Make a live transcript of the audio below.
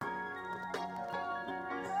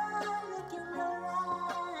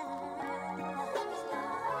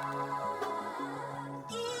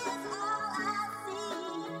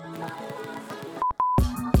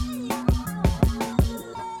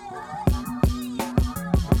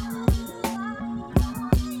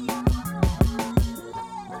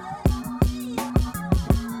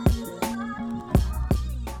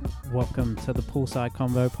welcome to the Poolside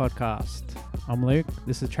Convo podcast. I'm Luke,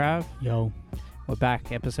 this is Trav. Yo. We're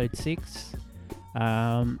back, episode 6. It's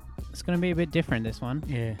going to be a bit different, this one.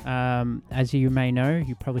 Yeah. As you may know,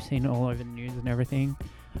 you've probably seen it all over the news and everything.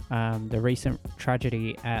 The recent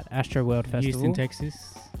tragedy at Astroworld Festival. Houston, Texas.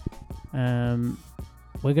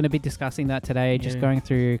 We're going to be discussing that today, just going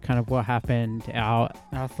through kind of what happened, our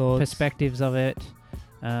thoughts, perspectives of it.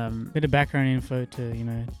 Bit of background info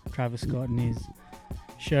to, Travis Scott and his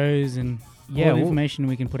shows and all the information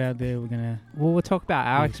we can put out there. We'll talk about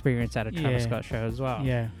our experience at a Travis Scott show as well.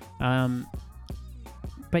 Yeah.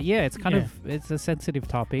 But yeah, it's kind of, it's a sensitive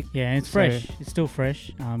topic. Yeah, and it's fresh. It's still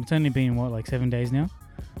fresh. It's only been 7 days now?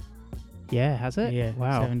 Yeah, has it? Yeah.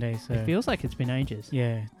 Wow. 7 days. So it feels like it's been ages.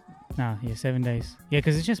 Yeah. 7 days. Yeah,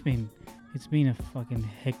 because it's been a fucking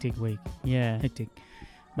hectic week. Yeah. Hectic.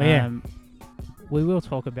 But we will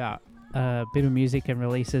talk about a bit of music and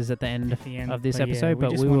releases at the end of this episode,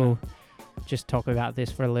 but we will just talk about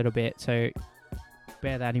this for a little bit, so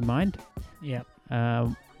bear that in mind. Yeah.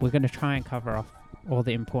 We're going to try and cover off all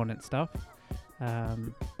the important stuff.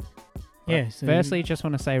 So firstly, just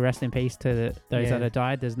want to say rest in peace to those that have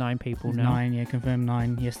died. There's 9 people now. 9, confirmed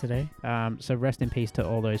 9 yesterday. So rest in peace to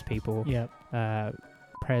all those people. Yeah.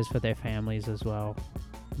 Prayers for their families as well.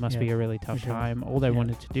 Must be a really tough time. All they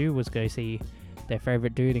wanted to do was go see their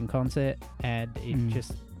favorite dude in concert, and it's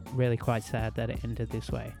just really quite sad that it ended this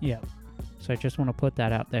way. Yeah. So I just want to put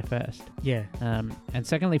that out there first. Yeah. And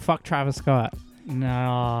secondly, fuck Travis Scott.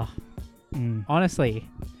 No. Honestly.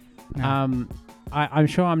 No. I'm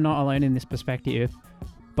sure I'm not alone in this perspective,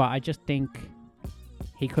 but I just think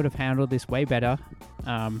he could have handled this way better.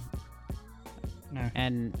 No.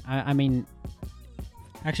 And I mean...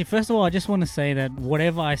 Actually, first of all, I just want to say that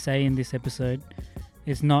whatever I say in this episode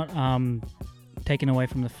is not taken away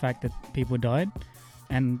from the fact that people died.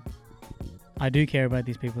 And I do care about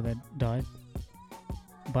these people that died.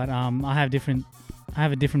 But I have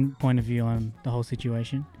a different point of view on the whole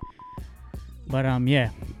situation. But I'm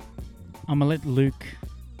gonna let Luke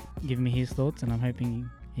give me his thoughts, and I'm hoping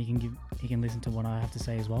he can listen to what I have to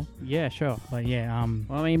say as well. Yeah, sure. But well,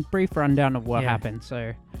 I mean, brief rundown of what happened.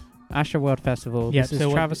 So, Astroworld Festival. This is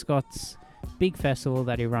Travis Scott's big festival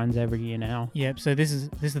that he runs every year now. Yep. So this is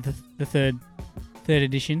the third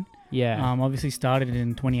edition. Yeah. Obviously started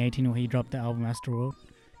in 2018 when he dropped the album Astroworld.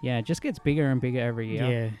 Yeah, it just gets bigger and bigger every year.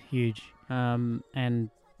 Yeah, huge. And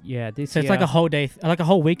yeah, this. So it's like a whole day, like a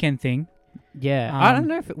whole weekend thing. Yeah, I don't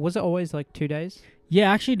know if was it always like 2 days.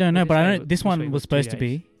 Yeah, I actually don't know, but I know this one was supposed to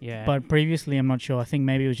be. Yeah. But previously, I'm not sure. I think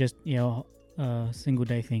maybe it was just a single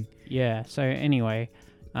day thing. Yeah. So anyway,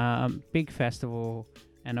 big festival,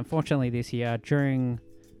 and unfortunately this year during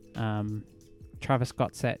Travis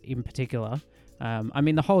Scott's set in particular, I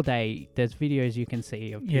mean the whole day there's videos you can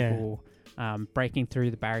see of people breaking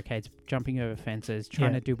through the barricades, jumping over fences,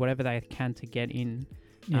 trying to do whatever they can to get in.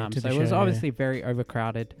 So it was obviously very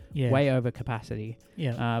overcrowded, way over capacity.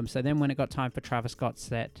 Yeah. So then when it got time for Travis Scott's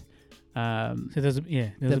set, so there's a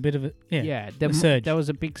bit of a surge. There was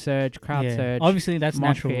a big surge, crowd surge. Obviously that's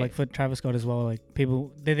natural, like for Travis Scott as well. Like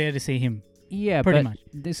people, they're there to see him. Yeah, pretty but much.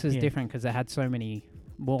 This is different because they had so many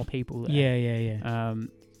more people there. Yeah.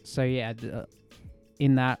 So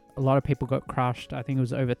in that, a lot of people got crushed. I think it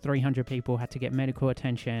was over 300 people had to get medical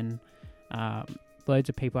attention. Loads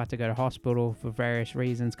of people had to go to hospital for various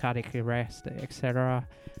reasons, cardiac arrest, etc.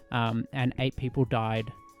 And 8 people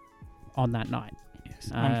died on that night.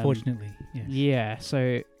 Yes, unfortunately. Yes. Yeah.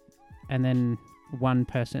 So, and then one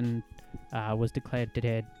person was declared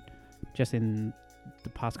dead just in the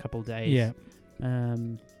past couple of days. Yeah.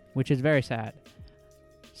 Which is very sad.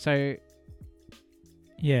 So,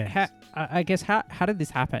 yeah. I guess how did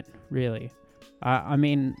this happen? Really? I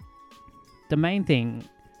mean, the main thing,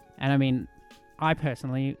 and I mean. I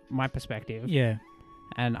personally, my perspective,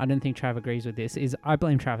 and I don't think Trav agrees with this, is I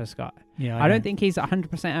blame Travis Scott. Yeah, I don't think he's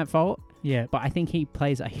 100% at fault. Yeah. But I think he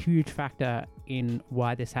plays a huge factor in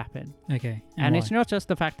why this happened. Okay. And it's not just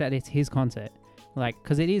the fact that it's his concert. Like,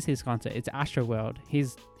 because it is his concert. It's Astroworld.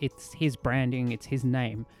 It's his branding. It's his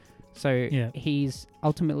name. So he's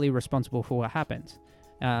ultimately responsible for what happens.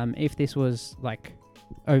 If this was like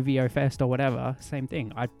OVO Fest or whatever, same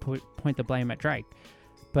thing. I'd point the blame at Drake.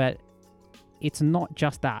 But it's not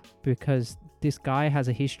just that, because this guy has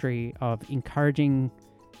a history of encouraging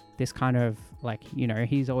this kind of like,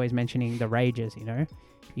 he's always mentioning the rages, you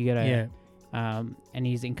gotta, and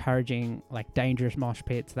he's encouraging like dangerous mosh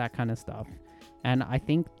pits, that kind of stuff. And I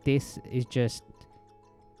think this is just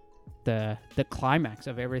the climax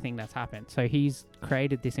of everything that's happened. So he's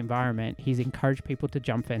created this environment. He's encouraged people to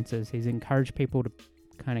jump fences. He's encouraged people to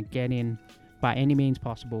kind of get in by any means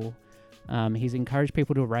possible. He's encouraged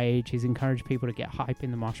people to rage. He's encouraged people to get hype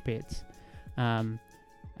in the mosh pits. And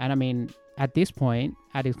I mean, at this point,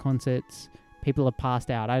 at his concerts, people have passed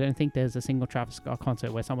out. I don't think there's a single Travis Scott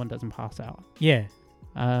concert where someone doesn't pass out. Yeah.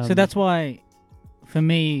 So that's why, for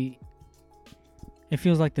me, it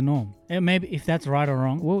feels like the norm. Maybe if that's right or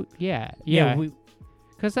wrong. Well, yeah.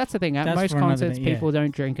 Because that's the thing. At most concerts, people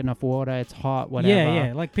don't drink enough water. It's hot, whatever.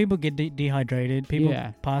 Yeah. Like, people get dehydrated. People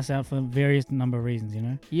pass out for various number of reasons, you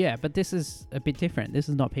know? Yeah, but this is a bit different. This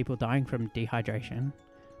is not people dying from dehydration.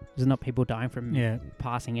 This is not people dying from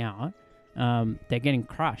passing out. They're getting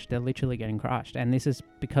crushed. They're literally getting crushed. And this is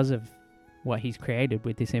because of what he's created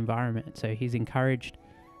with this environment. So he's encouraged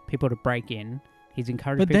people to break in. He's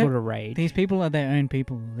encouraged people to raid. These people are their own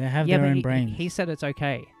people. They have their own brains. He said it's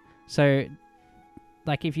okay. So,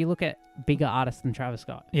 like, if you look at bigger artists than Travis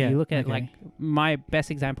Scott, you look at, like, my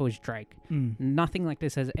best example is Drake. Nothing like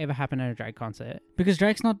this has ever happened at a Drake concert. Because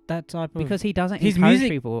Drake's not that type of... Because he doesn't encourage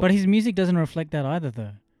people. But his music doesn't reflect that either,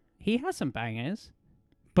 though. He has some bangers.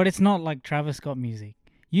 But it's not like Travis Scott music.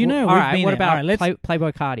 All right, what about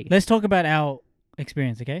Playboi Carti? Let's talk about our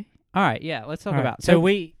experience, okay? All right, yeah, let's talk about... So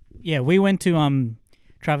we went to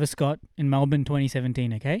Travis Scott in Melbourne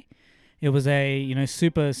 2017, okay? It was a,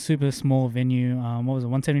 super, super small venue. What was it,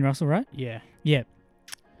 170 Russell, right? Yeah. Yeah.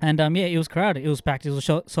 And, it was crowded. It was packed. It was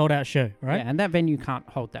a sold-out show, right? Yeah, and that venue can't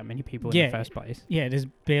hold that many people in the first place. Yeah, there's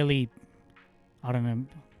barely, I don't know,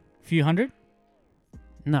 a few hundred?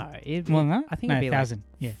 No. I think it'd be 1,000.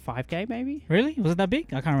 Like 5K maybe? Really? Was it that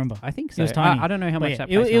big? I can't remember. I think so. It was tiny. I don't know how much that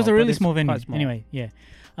place held. It was a really small venue. Anyway, yeah.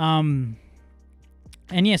 And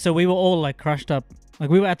so we were all like crushed up.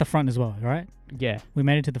 Like, we were at the front as well, right? Yeah. We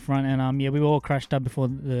made it to the front, and we were all crushed up before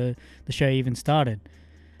the show even started.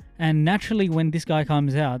 And naturally, when this guy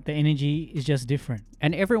comes out, the energy is just different.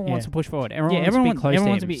 And everyone wants to push forward. Everyone wants to be close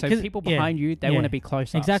to him. So people behind you, they want to be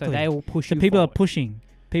closer. Exactly. So they will push you people forward. Are pushing.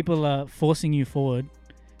 People are forcing you forward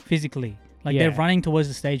physically. Like, they're running towards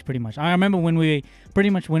the stage pretty much. I remember when we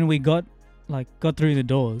got through the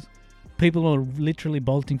doors, people were literally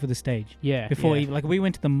bolting for the stage. Yeah. Before we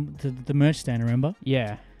went to the merch stand, remember?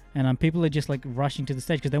 Yeah. And people are just like rushing to the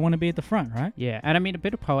stage because they want to be at the front, right? Yeah. And I mean, a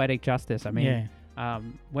bit of poetic justice. I mean,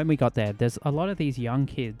 when we got there's a lot of these young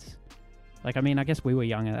kids. Like, I mean, I guess we were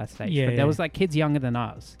young at that stage, but there was like kids younger than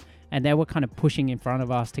us. And they were kind of pushing in front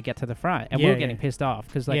of us to get to the front. And we were getting pissed off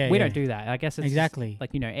because, like, we don't do that. I guess it's exactly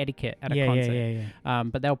like, etiquette at a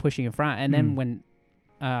concert. But they were pushing in front. And then when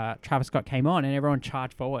Travis Scott came on and everyone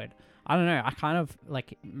charged forward, I don't know. I kind of,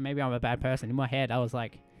 like, maybe I'm a bad person. In my head, I was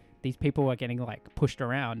like, these people were getting, like, pushed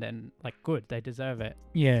around and, like, good. They deserve it.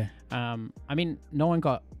 Yeah. I mean, no one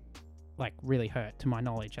got, like, really hurt, to my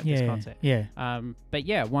knowledge, at this concert. Yeah. But,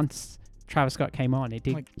 yeah, once Travis Scott came on, it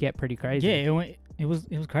did get pretty crazy. Yeah, it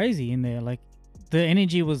was crazy in there. Like, the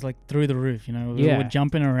energy was like through the roof. We were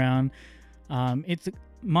jumping around. It's,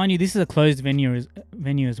 mind you, this is a closed venue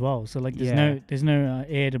as well. So like there's no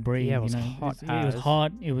air to breathe. Yeah, it was hot. It was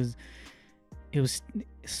hot. It was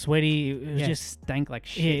sweaty. It was just stank like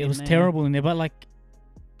shit. Yeah, it was terrible in there. But like,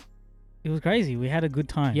 it was crazy. We had a good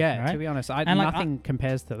time. Yeah, right? to be honest, nothing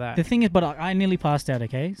compares to that. The thing is, but I nearly passed out.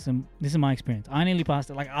 Okay, so this is my experience. I nearly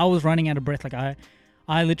passed out. Like, I was running out of breath. Like,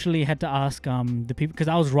 I literally had to ask the people, because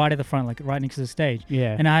I was right at the front, like right next to the stage.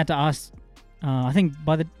 Yeah. And I had to ask. I think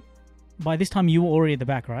by this time you were already at the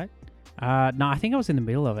back, right? No, I think I was in the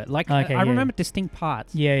middle of it. Like, I remember distinct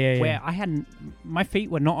parts. Where I hadn't, my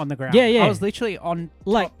feet were not on the ground. I was literally on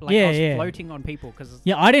top, I was floating on people because.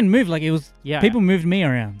 Yeah, I didn't move. Like, it was. Yeah. People moved me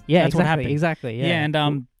around. Yeah, that's what happened. Exactly. Yeah. Yeah,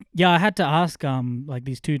 and I had to ask like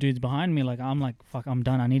these two dudes behind me. Like, I'm like, fuck, I'm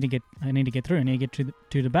done. I need to get through. I need to get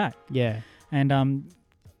to the back. Yeah. And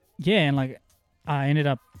and like, I ended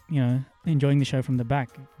up enjoying the show from the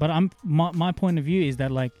back. But my point of view is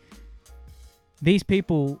that, like, these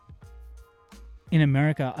people in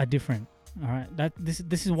America are different. All right, this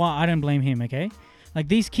is why I don't blame him. Okay, like,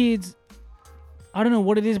 these kids, I don't know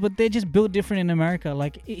what it is, but they're just built different in America.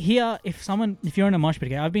 Like, here, if you're in a mosh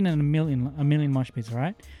pit, okay, I've been in a million mosh pits,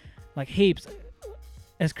 right? Like, heaps,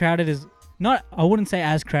 as crowded as, not, I wouldn't say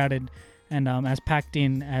as crowded and as packed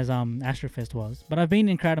in as Astrofest was, but I've been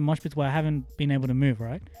in crowded mosh pits where I haven't been able to move,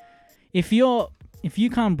 right? If you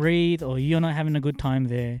can't breathe, or you're not having a good time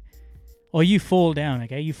there, or you fall down,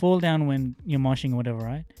 okay? You fall down when you're moshing or whatever,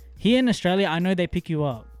 right? Here in Australia, I know they pick you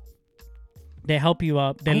up. They help you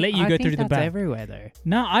up. They let you go through the back. Everywhere, though.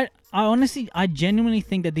 No, I honestly, I genuinely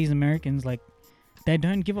think that these Americans, like, they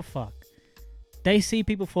don't give a fuck. They see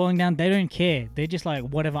people falling down, they don't care. They're just like,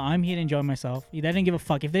 whatever, I'm here to enjoy myself. They don't give a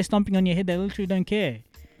fuck. If they're stomping on your head, they literally don't care.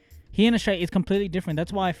 Here in Australia, it's completely different.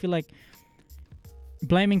 That's why I feel like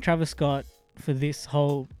blaming Travis Scott for this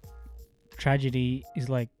whole tragedy is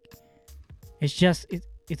like, it's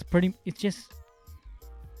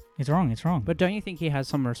wrong. It's wrong. But don't you think he has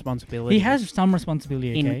some responsibility? He has some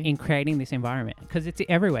responsibility, okay? in creating this environment, because it's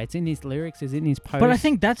everywhere. It's in his lyrics. It's in his posts. But I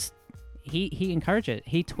think that's he encourages it.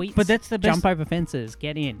 He tweets. But that's the best. Jump over fences,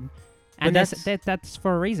 get in, and that's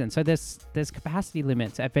for a reason. So there's capacity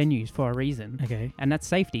limits at venues for a reason. Okay. And that's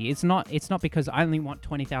safety. It's not because I only want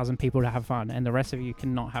 20,000 people to have fun and the rest of you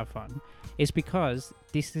cannot have fun. It's because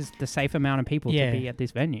this is the safe amount of people to be at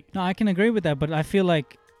this venue. No, I can agree with that, but I feel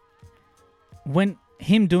like when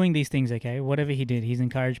him doing these things, okay, whatever he did, he's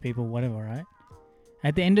encouraged people, whatever, right?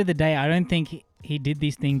 At the end of the day, I don't think he did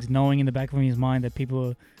these things knowing in the back of his mind that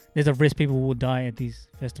there's a risk people will die at these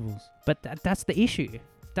festivals. But that's the issue.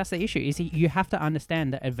 That's the issue. You have to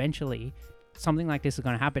understand that eventually something like this is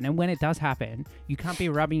going to happen. And when it does happen, you can't be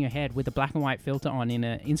rubbing your head with a black and white filter on in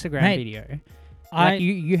an Instagram video.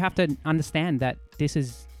 You have to understand that this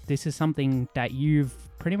is something that you've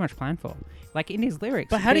pretty much planned for. Like in his lyrics.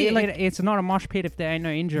 But how do you it's not a mosh pit if there ain't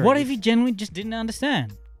no injuries. What if he genuinely just didn't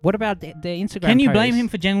understand? What about the Instagram Can you post? blame him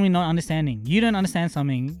for genuinely not understanding? You don't understand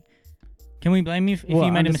something. Can we blame you if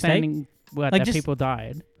you made a mistake? What, like that people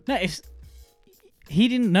died? No, if he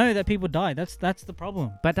didn't know that people died, that's the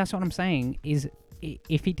problem. But that's what I'm saying is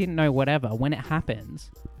if he didn't know whatever, when it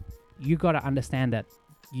happens, you got to understand that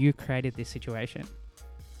you created this situation.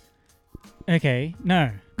 Okay,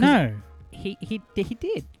 no. He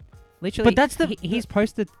did. Literally, but that's he's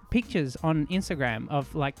posted pictures on Instagram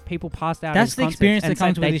of like people passed out. That's the experience that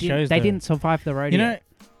comes with these shows. They didn't survive the rodeo. You know,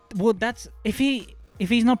 well, that's if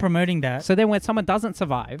he's not promoting that. So then, when someone doesn't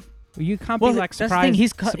survive, you can't be like surprised.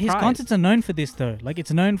 That's the thing. His concerts are known for this though. Like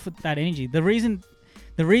it's known for that energy. The reason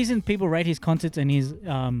people rate his concerts and his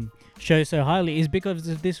shows so highly is because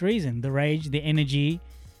of this reason: the rage, the energy.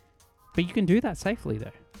 But you can do that safely though.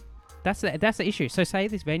 That's the issue. So say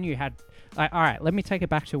this venue had. All right, let me take it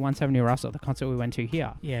back to 170 Russell, the concert we went to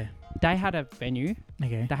here. Yeah. They had a venue.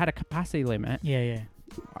 Okay. They had a capacity limit. Yeah.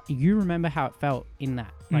 You remember how it felt in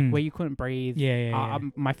that? Like where you couldn't breathe. Yeah.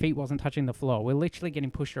 My feet wasn't touching the floor. We're literally getting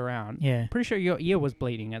pushed around. Yeah. Pretty sure your ear was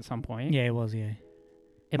bleeding at some point. Yeah, it was, yeah.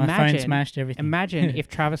 My phone smashed everything. Imagine if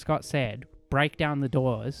Travis Scott said, break down the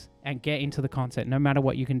doors and get into the concert no matter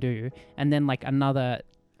what you can do. And then like another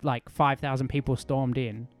 5,000 people stormed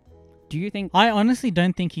in. Do you think... I honestly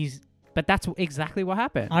don't think he's... But that's exactly what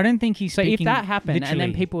happened. I don't think he's speaking... So if that happened literally,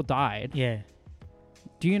 and then people died... Yeah.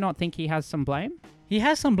 Do you not think he has some blame? He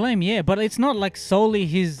has some blame, yeah. But it's not like solely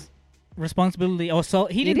his responsibility or so...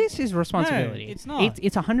 It is his responsibility. No, it's not.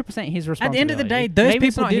 It's 100% his responsibility. At the end of the day, those Maybe people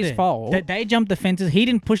it's not did his it. fault. That they jumped the fences. He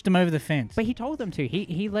didn't push them over the fence. But he told them to.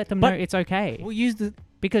 He let them know it's okay. We'll use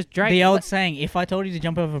because Drake... The old saying, if I told you to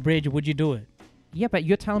jump over a bridge, would you do it? Yeah, but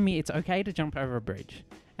you're telling me it's okay to jump over a bridge.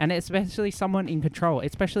 And especially someone in control,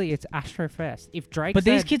 especially it's Astrofest. If Drake But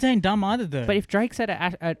these kids ain't dumb either, though. But if Drake said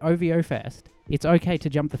at OVO Fest, it's okay to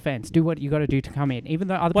jump the fence, do what you got to do to come in, even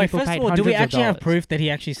though other people paid hundreds of dollars. Do we actually have proof that he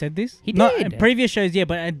actually said this? He Not did. In previous shows, yeah,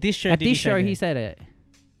 but at this show, he said it.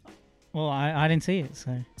 Well, I didn't see it,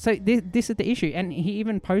 so. So this is the issue, and he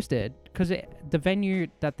even posted because the venue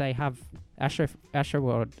that they have Astro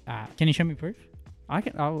World at. Can you show me proof?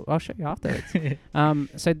 I'll show you afterwards.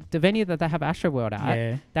 So the venue that they have Astro World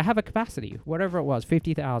at, they have a capacity, whatever it was,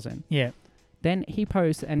 50,000. Yeah. Then he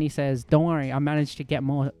posts and he says, "Don't worry, I managed to get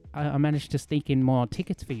more. I managed to sneak in more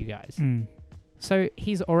tickets for you guys." So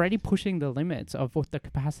he's already pushing the limits of what the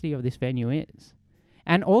capacity of this venue is,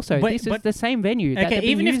 and also this is the same venue. That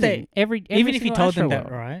even if even if he told them that,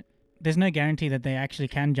 right? There's no guarantee that they actually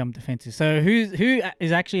can jump the fences. So who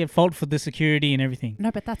is actually at fault for the security and everything? No,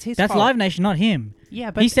 but that's his fault. That's Live Nation, not him. Yeah,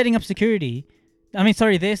 but he's setting up security. I mean,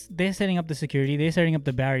 sorry, they're setting up the security. They're setting up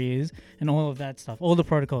the barriers and all of that stuff, all the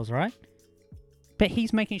protocols, right? But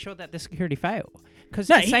he's making sure that the security fail. Because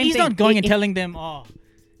he's not going and telling them, "Oh, all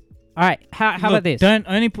right, how about this? Don't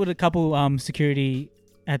only put a couple security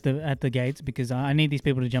at the gates because I need these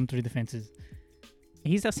people to jump through the fences."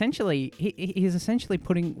 He's essentially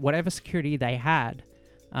putting whatever security they had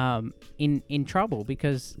in trouble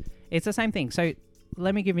because it's the same thing. So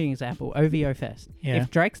let me give you an example. OVO Fest. Yeah. If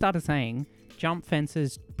Drake started saying jump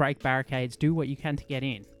fences, break barricades, do what you can to get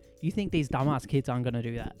in, you think these dumbass kids aren't going to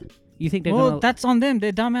do that? You think they're Well, that's on them.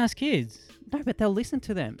 They're dumbass kids. No, but they'll listen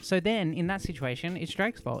to them. So then, in that situation, it's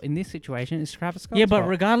Drake's fault. In this situation, it's Travis Scott's fault. Yeah, but fault.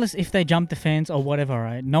 regardless if they jumped the fence or whatever,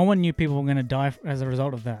 right? No one knew people were going to die as a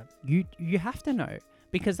result of that. You have to know.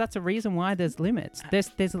 Because that's a reason why there's limits.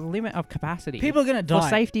 There's a limit of capacity. People are going to die. For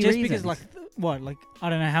safety just reasons. Because, I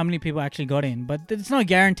don't know how many people actually got in. But it's no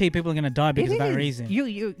guarantee people are going to die because of that reason.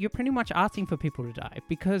 You're pretty much asking for people to die.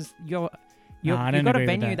 Because you've I don't got a agree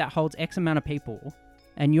with venue that holds X amount of people.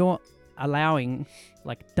 And you're allowing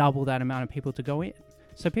like double that amount of people to go in.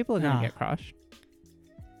 So people are going to get crushed.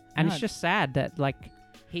 And it's just sad that like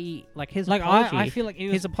his apology, I feel like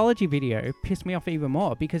his apology video pissed me off even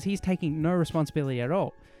more because he's taking no responsibility at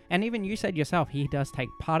all. And even you said yourself, he does take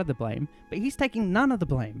part of the blame, but he's taking none of the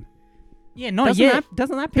blame. Yeah, not yet.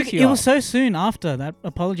 Doesn't that piss you off? It was so soon after that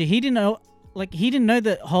apology. He didn't know,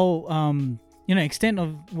 the whole, extent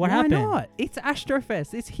of what happened. Why not? It's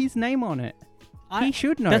Astrofest. It's his name on it. He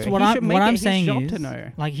should know. That's what I'm saying job is, to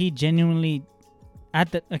know. like, he genuinely,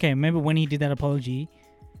 maybe when he did that apology,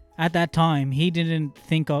 at that time, he didn't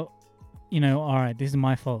think of, all right, this is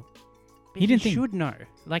my fault. He didn't think. He should know.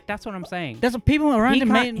 Like, that's what I'm saying. That's what people around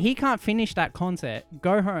him. He can't finish that concert,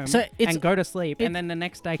 go home, and go to sleep, and then the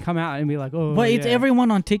next day come out and be like, oh, But it's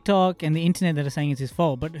everyone on TikTok and the internet that are saying it's his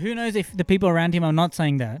fault. But who knows if the people around him are not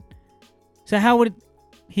saying that? So how would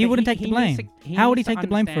he wouldn't take the blame? How would he take the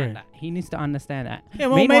blame for it? He needs to understand that. Yeah,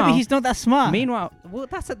 well, maybe he's not that smart. Meanwhile,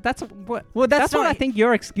 that's what I think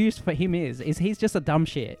your excuse for him is he's just a dumb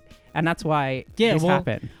shit, and that's why this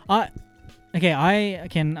happened. I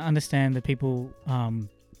can understand that people,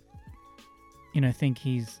 think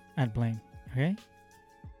he's at blame. Okay,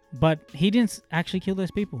 but he didn't actually kill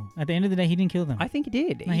those people. At the end of the day, he didn't kill them. I think he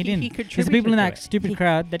did. No, he didn't. It's the people in that stupid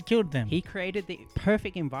crowd that killed them. He created the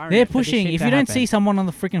perfect environment. They're pushing. If you don't see someone on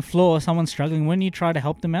the freaking floor or someone struggling, wouldn't you try to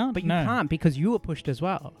help them out? But you can't because you were pushed as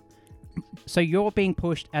well. So you're being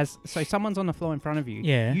pushed so someone's on the floor in front of you.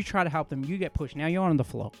 Yeah. You try to help them. You get pushed. Now you're on the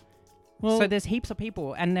floor. Well, so there's heaps of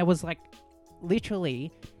people, and there was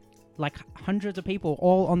literally hundreds of people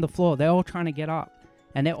all on the floor. They're all trying to get up.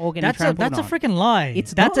 And they're all getting trampled on. That's a freaking lie.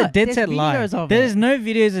 That's a dead set lie. There's no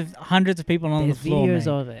videos of hundreds of people on the floor. There's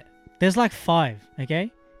videos of it. There's 5,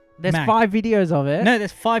 okay? There's 5 videos of it. No,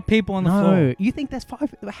 there's 5 people on the floor. No, you think there's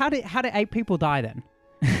 5? How did 8 people die then?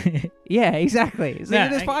 Yeah, exactly. So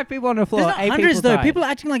there's 5 people on the floor. There's 8 hundreds people though. died. People are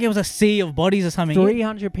acting like it was a sea of bodies or something.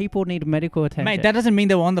 300 people need medical attention. Mate, that doesn't mean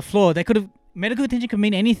they were on the floor. They could have. Medical attention could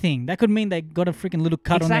mean anything. That could mean they got a freaking little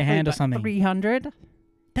cut on their hand or something. 300.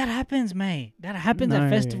 That happens, mate. That happens at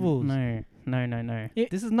festivals. No.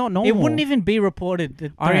 This is not normal. It wouldn't even be reported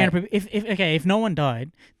that 300 people. If no one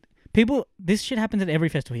died, this shit happens at every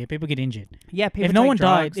festival here. People get injured. Yeah, people if no one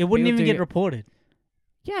died, it wouldn't even get reported.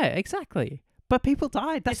 Yeah, exactly. But people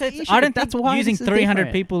died. That's the issue. I don't think using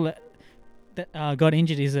 300 people that got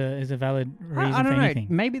injured is a valid reason I don't for know. anything.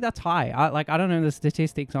 Maybe that's high. I don't know the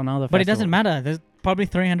statistics on other festivals. But it doesn't matter. There's probably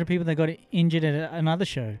 300 people that got injured at another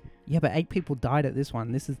show. Yeah, but 8 people died at this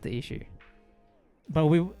one. This is the issue. But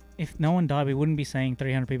if no one died, we wouldn't be saying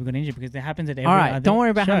 300 people got injured because it happens at every other show. All right, don't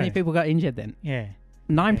worry about show. how many people got injured then. Yeah.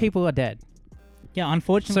 9 people are dead. Yeah,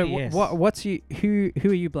 unfortunately, yes. So who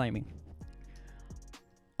are you blaming?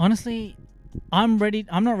 Honestly, I'm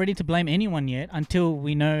not ready to blame anyone yet until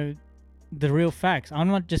we know the real facts. I'm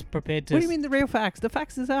not just prepared to... What do you mean the real facts? The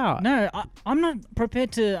facts is out. No, I'm not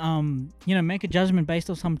prepared to make a judgment based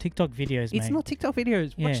on some TikTok videos, It's mate. not TikTok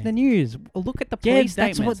videos. Watch the news. Look at the police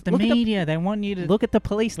statements. That's what the media, they want you to... Look at the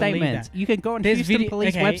police statements. You can go on Houston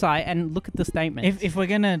Police website and look at the statements. If we're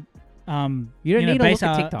going to... you don't need to base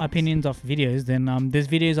look our at TikToks. opinions off videos, then there's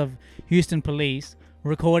videos of Houston Police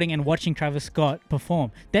recording and watching Travis Scott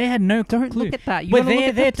perform. They had no clue. Don't look at that. But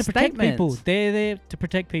they're there to protect people. They're there to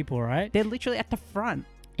protect people, right? They're literally at the front.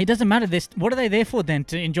 It doesn't matter. What are they there for then?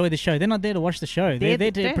 To enjoy the show? They're not there to watch the show. They're there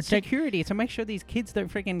to protect security, to make sure these kids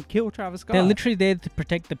don't freaking kill Travis Scott. They're literally there to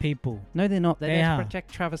protect the people. No, they're not. They're there to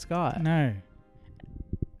protect Travis Scott. No.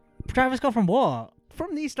 Travis Scott from what?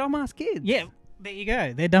 From these dumbass kids. Yeah, there you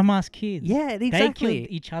go. They're dumbass kids. Yeah, exactly. They killed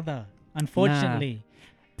each other, unfortunately.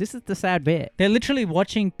 This is the sad bit. They're literally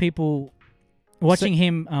watching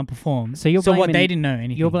him perform. So you're what they didn't know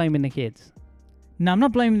anything. You're blaming the kids. No, I'm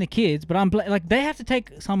not blaming the kids, but they have to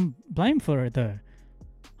take some blame for it though.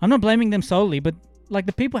 I'm not blaming them solely, but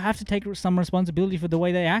the people have to take some responsibility for the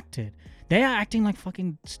way they acted. They are acting like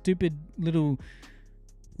fucking stupid little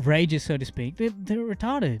rages, so to speak. They're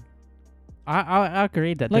retarded. I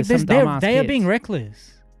agree that there's some dumbass they kids. are being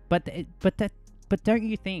reckless. But don't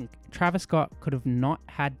you think Travis Scott could have not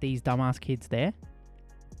had these dumbass kids there?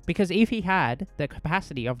 Because if he had the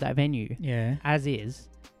capacity of that venue, as is,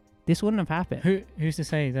 this wouldn't have happened. Who's to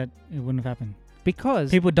say that it wouldn't have happened?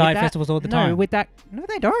 Because people die at festivals all the time. No,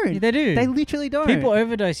 they don't. Yeah, they do. They literally don't. People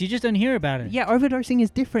overdose. You just don't hear about it. Yeah, overdosing is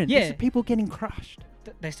different. Yeah, this is people getting crushed.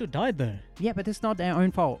 They still died though. Yeah, but it's not their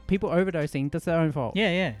own fault. People overdosing, that's their own fault.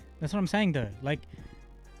 Yeah. That's what I'm saying though.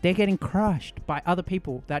 They're getting crushed by other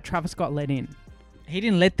people that Travis Scott let in. He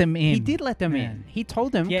didn't let them in. He did let them in. He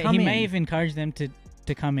told them, come in. He may have encouraged them to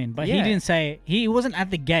come in, but he didn't say... He wasn't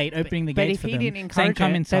at the gate opening the gates for them. But if he didn't encourage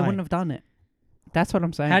come inside. they wouldn't have done it. That's what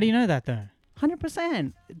I'm saying. How do you know that though?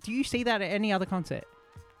 100%. Do you see that at any other concert?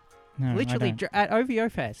 No, Literally, at OVO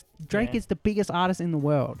Fest, Drake is the biggest artist in the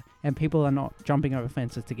world, and people are not jumping over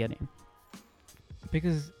fences to get in.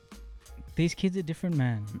 Because these kids are different,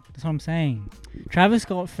 man. That's what I'm saying. Travis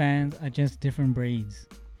Scott fans are just different breeds.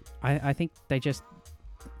 I think they just...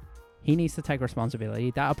 He needs to take responsibility.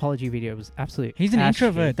 That apology video was absolute. He's an ass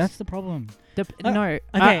introvert. shit. That's the problem. No. Okay,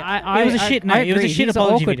 it was a shit. No, it was a shit He's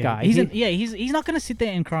apology an awkward video. guy. He's not gonna sit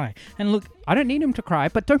there and cry. And look, I don't need him to cry,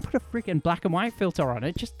 but don't put a freaking black and white filter on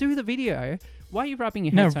it. Just do the video. Why are you rubbing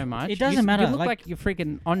your head so much? It doesn't matter. You look like you're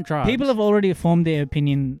freaking on drugs. People have already formed their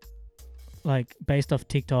opinion, like based off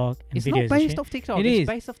TikTok and it's videos. It's not based off TikTok. It's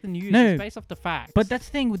based off the news. No, it's based off the facts. But that's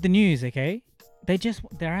the thing with the news, okay?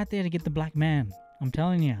 They're out there to get the black man. I'm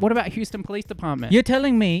telling you. What about Houston Police Department? You're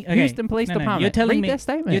telling me... Okay, Houston Police Department. You're telling Read their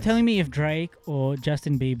statements. You're telling me if Drake or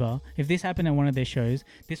Justin Bieber, if this happened at one of their shows,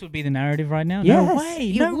 this would be the narrative right now? Yes, no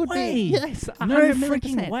way. No way. Yes, 100%. No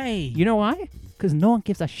freaking way. You know why? Because no one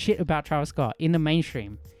gives a shit about Travis Scott in the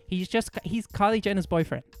mainstream. He's Kylie Jenner's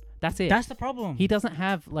boyfriend. That's it. That's the problem. He doesn't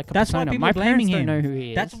have like a That's persona. why people My are blaming parents him. don't know who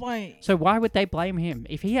he is. That's why... So why would they blame him?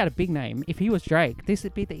 If he had a big name, if he was Drake, this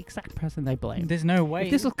would be the exact person they blame. There's no way.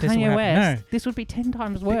 If this was Kanye West, this would be 10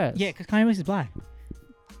 times worse. Yeah, because Kanye West is black.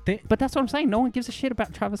 But that's what I'm saying. No one gives a shit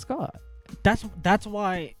about Travis Scott. That's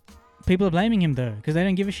why people are blaming him though, because they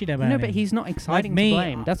don't give a shit about him. No, but he's not exciting like me, to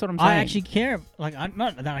blame. That's what I'm saying. I actually care. Like,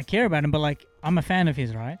 not that I care about him, but like I'm a fan of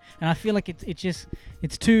his, right? And I feel like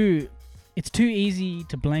it's too easy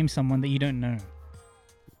to blame someone that you don't know.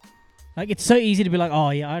 Like, it's so easy to be like, oh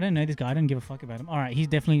yeah, I don't know this guy. I don't give a fuck about him. All right, he's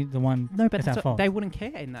definitely the one. No, but that's our fault. They wouldn't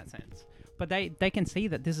care in that sense. But they can see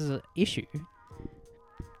that this is an issue.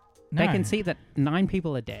 No. They can see that 9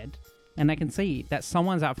 people are dead, and they can see that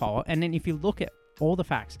someone's at fault. And then if you look at all the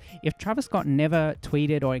facts, if Travis Scott never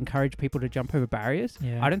tweeted or encouraged people to jump over barriers,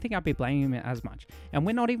 I don't think I'd be blaming him as much. And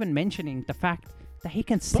we're not even mentioning the fact that he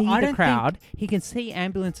can see the crowd, he can see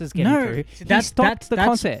ambulances getting through. He stopped the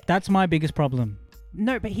concert. That's my biggest problem.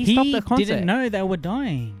 No, but he stopped the concert. He didn't know they were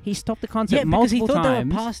dying. He stopped the concert multiple times. Yeah, because he thought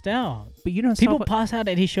they were passed out. But you don't People pass out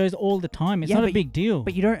at his shows all the time. It's not a big deal.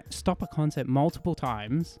 But you don't stop a concert multiple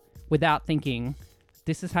times without thinking,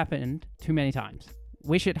 this has happened too many times.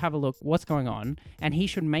 We should have a look what's going on, and he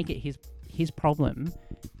should make it his problem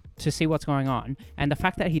to see what's going on. And the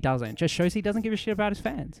fact that he doesn't just shows he doesn't give a shit about his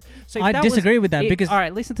fans. So I disagree with that because... All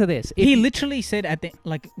right, listen to this. He literally said at the...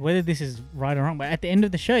 Like, whether this is right or wrong, but at the end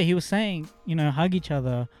of the show, he was saying, you know, hug each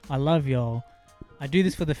other. I love y'all. I do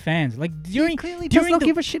this for the fans. Like, he clearly does not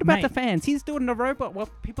give a shit about the fans. He's doing the robot while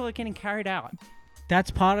people are getting carried out.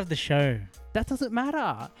 That's part of the show. That doesn't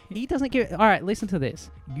matter. He doesn't give... All right, listen to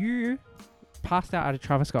this. You passed out at a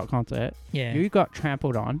Travis Scott concert. Yeah. You got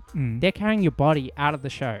trampled on. They're carrying your body out of the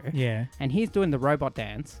show. Yeah. And he's doing the robot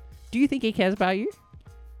dance. Do you think he cares about you?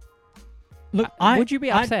 Look, would you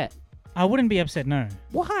be upset? I wouldn't be upset, no.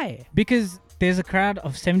 Why? Because there's a crowd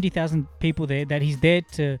of 70,000 people there that he's there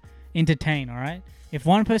to entertain, all right? If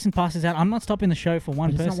one person passes out, I'm not stopping the show for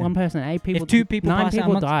one person. It's not one person. 8 people. If 2 people 9 pass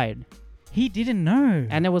people out, died. He didn't know.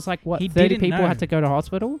 And there was like, what, 30 people had to go to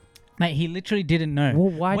hospital? Mate, he literally didn't know. Well,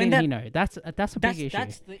 why didn't he know? That's a big issue.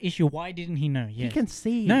 That's the issue. Why didn't he know? Yes. You can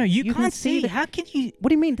see. No, you can't see. How can you... What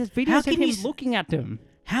do you mean? There's videos of him looking at them.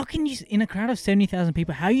 How can you... In a crowd of 70,000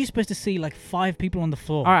 people, how are you supposed to see like 5 people on the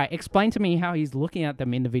floor? All right, explain to me how he's looking at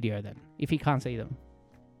them in the video then, if he can't see them.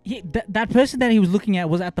 Yeah, that person that he was looking at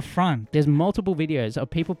was at the front. There's multiple videos of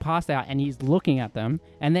people passed out and he's looking at them,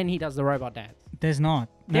 and then he does the robot dance. There's not.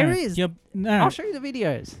 No. There is. No. I'll show you the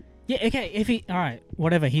videos. Yeah, okay. If he... All right,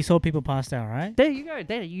 whatever. He saw people passed out, right? There you go.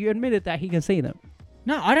 There, you admitted that he can see them.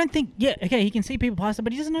 No, I don't think... Yeah, okay, he can see people passed out,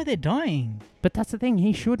 but he doesn't know they're dying. But that's the thing.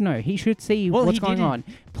 He should know. He should see what's going on.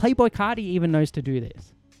 Playboy Carti even knows to do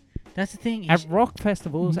this. That's the thing. At rock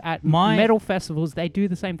festivals, at metal festivals, they do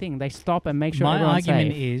the same thing. They stop and make sure everyone's safe. My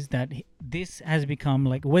argument is that this has become,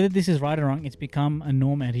 like, whether this is right or wrong, it's become a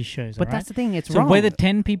norm at his shows. But that's the thing, it's wrong. So whether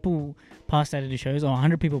 10 people passed out at his shows or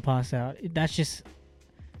 100 people passed out, that's just,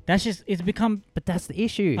 it's become... But that's the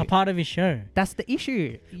issue. A part of his show. That's the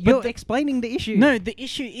issue. You're explaining the issue. No, the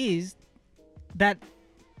issue is that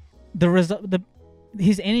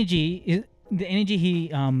his energy is the energy he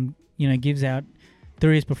gives out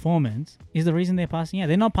through his performance is the reason they're passing out.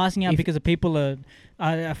 They're not passing out because the people are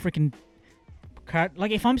freaking crowd.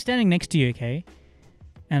 Like, if I'm standing next to you, okay,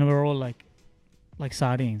 and we're all like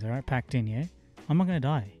sardines, all right, packed in, yeah, I'm not gonna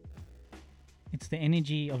die. It's the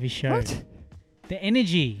energy of his show. What? The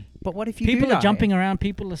energy. But what if you people are jumping around,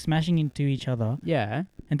 people are smashing into each other. Yeah.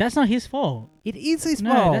 And that's not his fault. It is his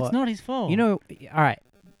No, fault. that's not his fault. You know, all right.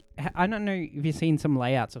 I don't know if you've seen some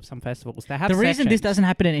layouts of some festivals. They have the reason this sections. doesn't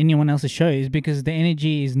happen at anyone else's show is because the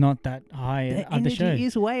energy is not that high The at other energy shows.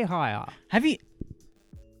 is way higher. Have you?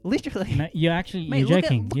 Literally. No, you're actually Mate, you're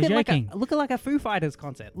joking. You're joking. Look at like a Foo Fighters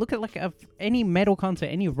concert. Look at like any metal concert,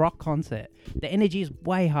 any rock concert. The energy is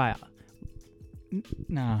way higher.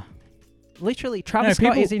 Nah. Literally, Travis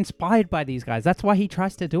Scott people- is inspired by these guys. That's why he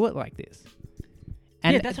tries to do it like this.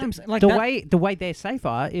 And Yeah, that's what I'm saying. Like the that- way they're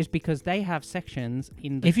safer is because they have sections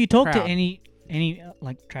in the If you talk to crowd. any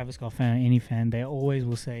like Travis Scott fan, any fan, they always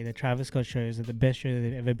will say that Travis Scott shows are the best show that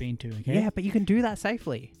they've ever been to. Okay. Yeah, but you can do that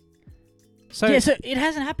safely. So yeah, so it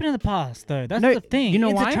hasn't happened in the past though. That's No, the thing. you know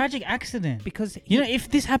it's why? a tragic accident. because You know, if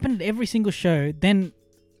this happened at every single show, then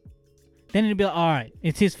it'd be like, all right,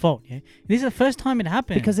 it's his fault. Yeah, this is the first time it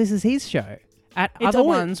happened. because this is his show. At it's other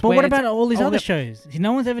always, ones, but where what it's about all these all other the- shows?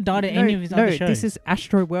 No one's ever died at any of his other shows. this is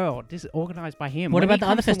Astro World. This is organized by him. What When about he the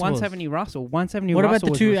other comes to festivals? 170 Russell. 170 What about Russell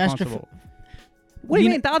the was two responsible. What do you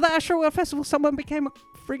You mean? The other Astro World festival, someone became a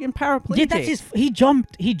friggin' paraplegic. Yeah, that's his. He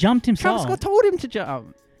jumped Travis himself, Scott told him to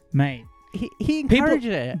jump. mate. He encouraged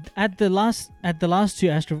it. At the last two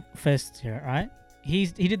Astro Fests here, right? He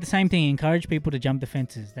did the same thing. He encouraged people to jump the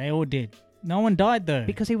fences. They all did. No one died though.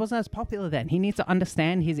 Because he wasn't as popular then. He needs to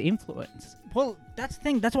understand his influence. Well, that's the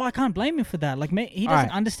thing. That's why I can't blame him for that. Like, he All doesn't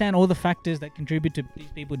right. understand all the factors that contribute to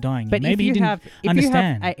these people dying. But Maybe he if you didn't have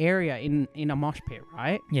understand. an area in a mosh pit,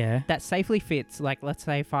 right, Yeah, that safely fits, like, let's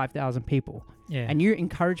say 5,000 people, yeah. and you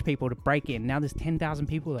encourage people to break in, now there's 10,000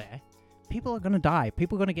 people there, people are going to die.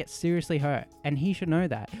 People are going to get seriously hurt, and he should know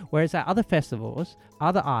that. Whereas at other festivals,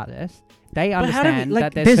 other artists, they But how do we- understand like,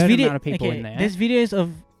 that there's a certain video- amount of people okay, in there. There's videos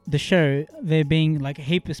of the show there being like a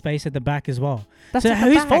heap of space at the back as well. That's so at the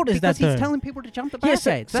whose back, fault is that, because he's though? telling people to jump the Yeah,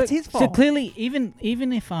 barricades. That's his So fault. clearly, even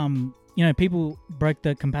if people broke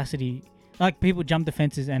the capacity, like people jumped the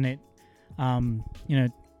fences and it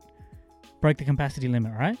broke the capacity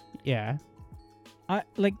limit, right? Yeah.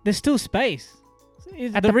 There's still space.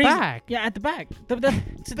 At the back. Yeah, at the back. But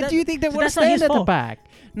do you think they so want to that's not his stand at the fault. back?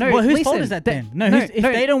 No, well, whose listen, fault is that then? If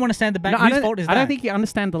they don't want to stand at the back, No, whose fault is that? I don't think you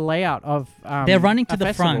understand the layout of. They're running to a the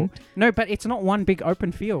festival. front. No, but it's not one big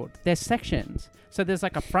open field. There's sections. So there's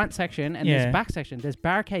like a front section and Yeah. there's back section. There's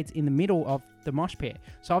barricades in the middle of the mosh pit.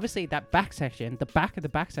 So obviously that back section, the back of the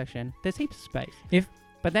back section, there's heaps of space.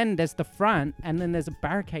 But then there's the front, and then there's a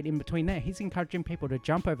barricade in between there. He's encouraging people to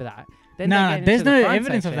jump over that. Then they No, get there's into the no front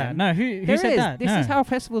evidence of that. section. No, who There said is. that? This No. is how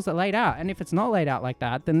festivals are laid out. And if it's not laid out like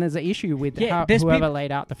that, then there's an issue with Yeah, there's whoever peop-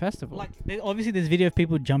 laid out the festival. Like, obviously, there's video of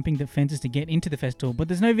people jumping the fences to get into the festival, but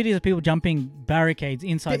there's no videos of people jumping barricades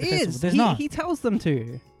inside the festival. There's not. He tells them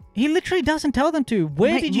to. He literally doesn't tell them to.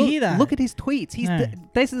 Where Mate, did you look- hear that? Look at his tweets. No.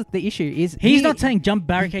 This is the issue. He's not saying jump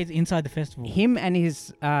barricades inside the festival. him and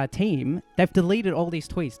his team. They've deleted all these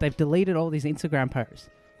tweets. They've deleted all these Instagram posts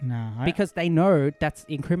No, because they know that's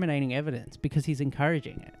incriminating evidence. Because he's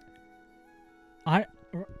encouraging it.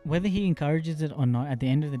 whether he encourages it or not, at the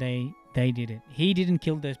end of the day, they did it. He didn't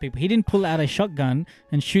kill those people. He didn't pull out a shotgun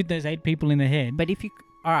and shoot those 8 people in the head. But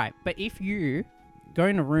if you go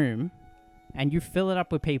in a room and you fill it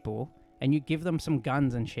up with people and you give them some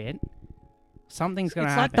guns and shit, something's gonna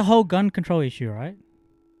it's happen. like the whole gun control issue, right?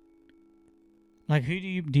 Like, who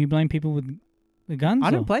do you blame people with the guns? I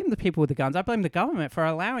or? don't blame the people with the guns. I blame the government for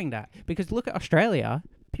allowing that. Because look at Australia.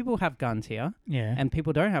 People have guns here, Yeah. and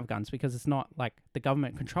people don't have guns because it's not like the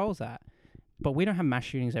government controls that. But we don't have mass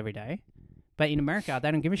shootings every day. But in America,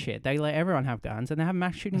 they don't give a shit. They let everyone have guns, and they have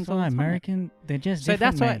mass shootings That's all the why time. American, they're just So different,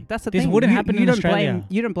 that's why mate. that's the This thing. wouldn't You- happen you in don't Australia.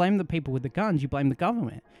 You don't blame the people with the guns. You blame the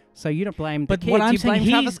government. So you don't blame the But kids. what I'm you blame saying,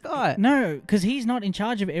 Travis Scott. No, because he's not in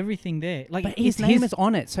charge of everything there. Like, But his it's name is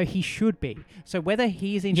on it, so he should be. So whether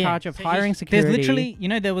he's in charge of so hiring he's- security, There's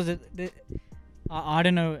literally, there was I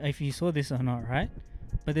don't know if you saw this or not, right?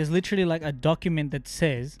 But there's literally like a document that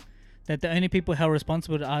says that the only people held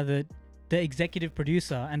responsible are the executive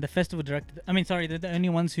producer and the festival director. I mean, sorry, they're the only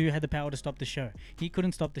ones who had the power to stop the show. He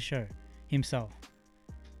couldn't stop the show himself.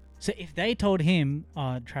 So if they told him,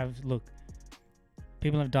 Travis, look,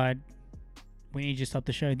 people have died, we need you to stop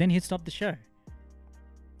the show, then he'd stop the show.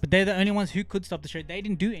 But they're the only ones who could stop the show. They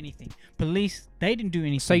didn't do anything. Police, they didn't do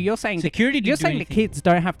anything. So you're saying security didn't you're do saying anything. the kids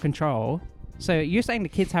don't have control. So you're saying the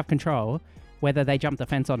kids have control whether they jump the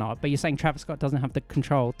fence or not, but you're saying Travis Scott doesn't have the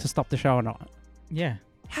control to stop the show or not. Yeah.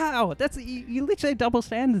 How? That's you literally double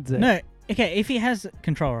standards it. No. Okay, if he has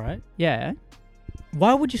control, right? Yeah.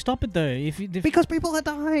 Why would you stop it though? Because people are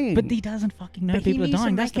dying. but he doesn't fucking know But he people are needs to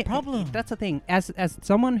dying. That's make the it- problem. That's the thing. As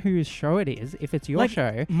someone whose show it is, if it's your Like,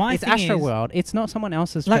 show, my it's thing Astro is- World. It's not someone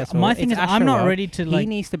else's Like, festival. my thing it's is, I'm not Astroworld. ready to, He like-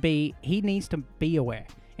 needs to be aware,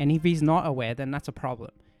 and if he's not aware, then that's a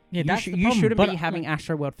problem. Yeah, that's the you problem. shouldn't But, be having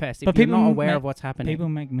Astroworld Fest if but you're people not aware make- of what's happening. People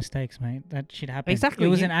make mistakes, mate. That shit happens. Exactly, It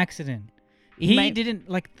was you- an accident. He He made- didn't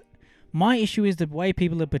like. My issue is the way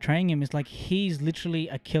people are portraying him is like he's literally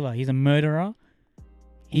a killer. He's a murderer.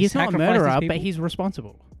 He He's not a sacrifices murderer, people. but he's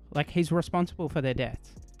responsible. Like, he's responsible for their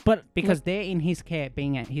deaths But because like, they're in his care,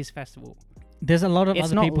 being at his festival. there's a lot of It's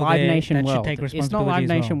other not people Live there Nation that should World. take It's responsibility not Live as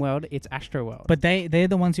Nation well. World. It's Astro World. But they're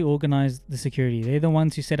the ones who organize the security. They're the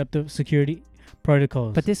ones who set up the security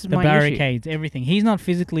protocols. But this is the my issue. barricades, everything. He's not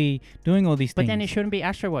physically doing all these But things. then it shouldn't be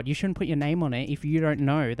Astro World. You shouldn't put your name on it if you don't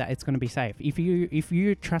know that it's going to be safe. If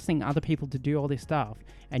you're trusting other people to do all this stuff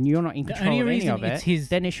and you're not in The control only of any reason of it's it, his-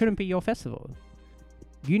 then it shouldn't be your festival.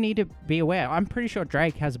 You need to be aware. I'm pretty sure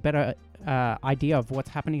Drake has a better idea of what's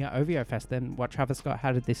happening at OVO Fest than what Travis Scott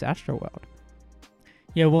had at this Astro World.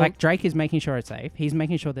 Yeah, well, Like, Drake is making sure it's safe. He's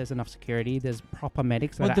making sure there's enough security. There's proper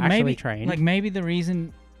medics that are actually trained. Like maybe the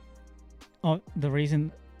reason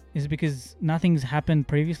is because nothing's happened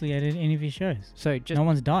previously at any of his shows. So just No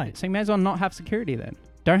one's died. So you may as well not have security then.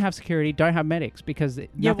 Don't have security. Don't have medics because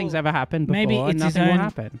nothing's well, ever happened before. maybe And it's his nothing will own-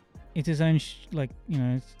 happen. It's his own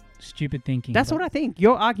stupid thinking. That's but, what I think.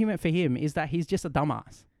 Your argument for him is that he's just a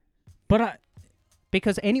dumbass. But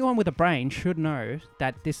Because anyone with a brain should know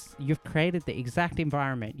that you've created the exact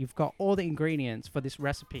environment. You've got all the ingredients for this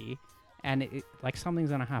recipe, and like something's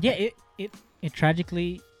gonna happen. yeah, it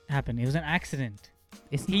tragically happened. It was an accident.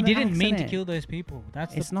 He He didn't mean to kill those people.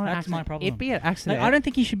 That's It's the, not an that's accident. my problem. It'd be an accident. Like, I don't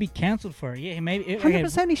think he should be cancelled for it. Yeah, maybe.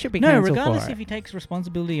 100% he should be No, cancelled regardless for it. if he takes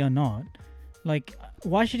responsibility or not, like,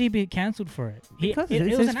 why should he be cancelled for it? Because it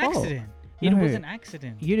it's was his an fault. accident. It No. was an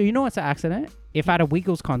accident. You know what's an accident? If at a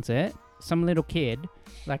Wiggles concert, some little kid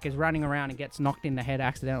like is running around and gets knocked in the head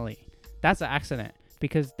accidentally, that's an accident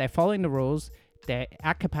because they're following the rules. They're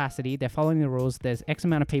at capacity. They're following the rules. There's X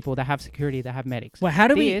amount of people that have security that have medics. Well, how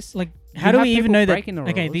do This, we you How do have we even people know that? breaking the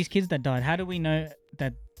Okay, rules. these kids that died. How do we know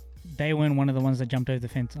that they weren't one of the ones that jumped over the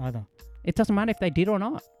fence either? It doesn't matter if they did or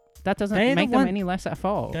not. That doesn't They're the make them one- any less at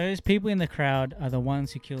fault. Those people in the crowd are the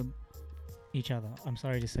ones who killed each other. I'm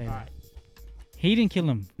sorry to say that. He didn't kill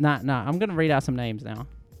them. Nah. I'm gonna read out some names now.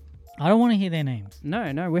 I don't want to hear their names.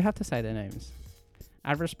 No, we have to say their names.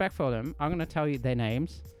 Out of respect for them, I'm gonna tell you their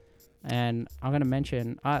names, and I'm gonna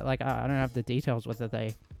mention. I don't have the details whether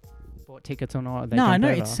they bought tickets or not. Or they No, I jumped know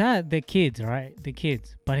over. it's sad. They're kids, right? They're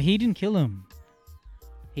kids, but he didn't kill them.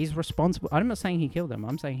 He's responsible. I'm not saying he killed them.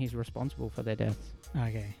 I'm saying he's responsible for their deaths.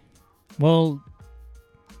 Okay. Well,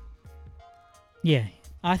 yeah.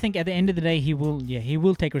 I think at the end of the day, he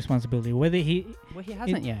will take responsibility. Whether he, Well, he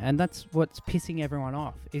hasn't yet, and that's what's pissing everyone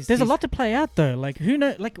off. there's a lot to play out though. Like who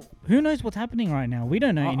knows what's happening right now? We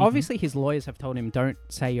don't know. anything. Obviously, his lawyers have told him don't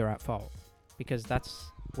say you're at fault, because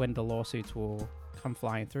that's when the lawsuits will come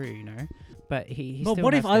flying through. You know, but he. But still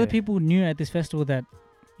what if has other to- people knew at this festival that,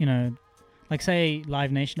 like say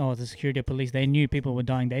Live Nation or the security or police, they knew people were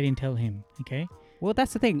dying. They didn't tell him. Okay. Well,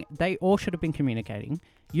 that's the thing. They all should have been communicating.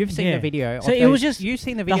 You've seen Yeah. the video. So of it was those- just you've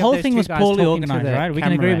seen the The video. of whole those thing two was guys poorly talking to organized, the right? We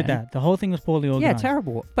can agree with camera. that. The whole thing was poorly Yeah, organized.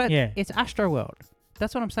 terrible. But Yeah. it's Astro World.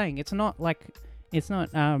 That's what I'm saying. It's not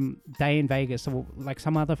Day in Vegas or like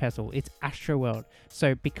some other festival. It's Astro World.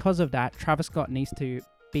 So because of that, Travis Scott needs to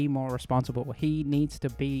be more responsible. He needs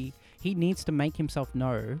to make himself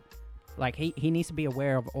know. Like he needs to be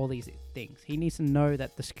aware of all these things. He needs to know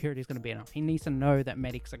that the security is going to be enough. He needs to know that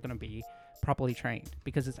medics are going to be properly trained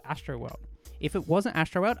because it's Astro World. If it wasn't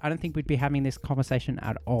Astro World, I don't think we'd be having this conversation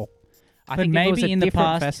at all. I But think if it was maybe a in the different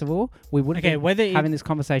past- festival, we wouldn't Okay, be whether having this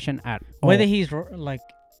conversation at all. whether he's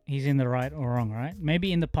he's in the right or wrong, right?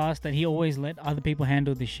 Maybe in the past that he always let other people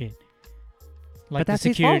handle this shit. Like but that's the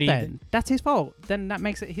security. his fault then. That's his fault. Then that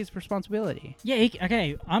makes it his responsibility. Yeah.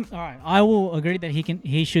 Okay. I'm all right. I will agree that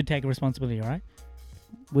he should take responsibility. All right.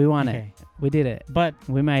 We won Okay. it. We did it. But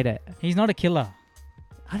We made it. he's not a killer.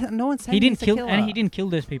 No one's saying He didn't he's a kill, killer. and he didn't kill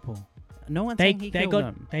those people. No one's They saying he killed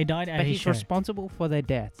them. they died at But his he's show. responsible for their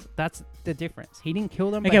deaths. That's the difference. He didn't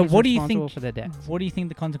kill them. Okay, but he's what do you responsible think- for their deaths? What do you think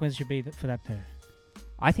the consequences should be for that though?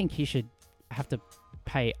 I think he should have to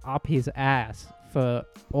pay up his ass for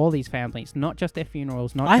all these families, not just their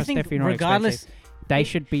funerals, not I just think their funeral regardless, expenses. They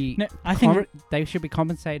should be. no, I think they should be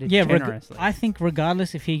compensated yeah, generously. I think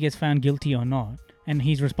regardless if he gets found guilty or not, and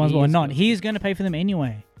he's responsible He or is not, responsible. he is going to pay for them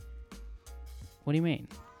anyway. What do you mean?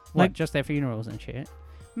 Like- What, just their funerals and shit?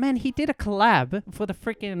 Man, he did a collab for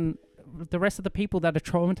the rest of the people that are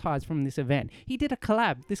traumatized from this event. He did a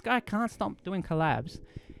collab. This guy can't stop doing collabs.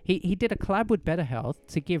 He did a collab with Better Health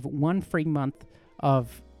to give 1 free month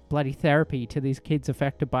of bloody therapy to these kids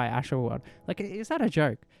affected by Astroworld. Like, is that a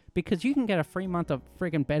joke? Because you can get a free month of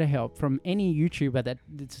friggin' BetterHelp from any YouTuber that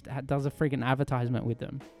does a friggin' advertisement with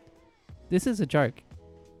them. This is a joke.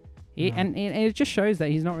 And it just shows that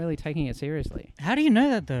he's not really taking it seriously. How do you know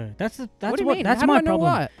that though? That's What do you mean? That's How do my I know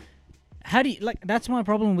problem. what? How do you that's my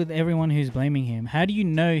problem with everyone who's blaming him. How do you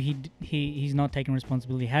know he's not taking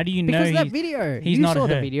responsibility? How do you know Because of that video. he's you not saw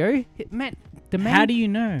the hurt? video. How do you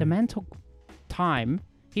know? The man took time.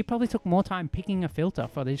 He probably took more time picking a filter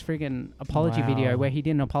for this friggin' apology video where he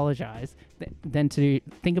didn't apologize than to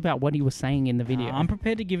think about what he was saying in the video. I'm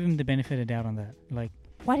prepared to give him the benefit of doubt on that. Like,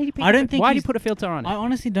 why did he pick I don't think why did he put a filter on it? I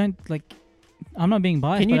honestly don't like. I'm not being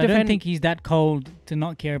biased, but I don't think he's that cold to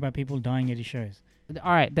not care about people dying at his shows.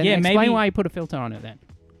 All right, then explain why he put a filter on it then.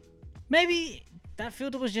 Maybe that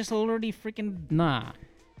filter was just already freaking... Nah.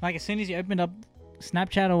 Like, as soon as you opened up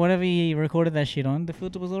Snapchat or whatever he recorded that shit on, the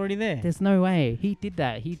filter was already there. There's no way. He did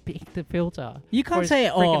that. He picked the filter. You can't say,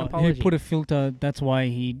 he put a filter, that's why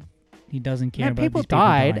he doesn't care about people these people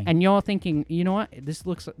died, dying. and you're thinking, you know what? This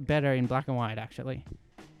looks better in black and white, actually.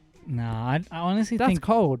 Nah, I honestly think... That's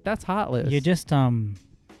cold. That's heartless. You're just,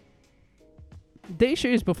 The issue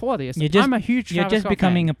is before this. I'm a huge Travis You're just Scott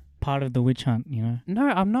becoming fan. a part of the witch hunt, you know? No,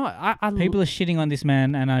 I'm not. People are shitting on this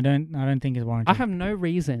man, and I don't think it's warranted. I have no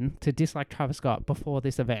reason to dislike Travis Scott before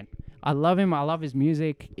this event. I love him. I love his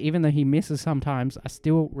music. Even though he misses sometimes, I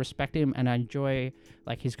still respect him and I enjoy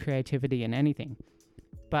like his creativity and anything.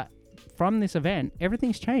 But from this event,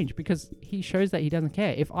 everything's changed because he shows that he doesn't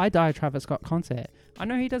care. If I die at a Travis Scott concert, I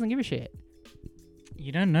know he doesn't give a shit.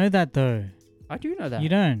 You don't know that though. I do know that. You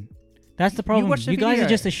don't. That's the problem. watched the You guys video. are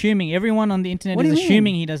just assuming. Everyone on the internet What do is you mean?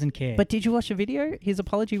 assuming he doesn't care. But did you watch the video? His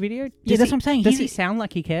apology video? Yeah, that's what I'm saying. Does he sound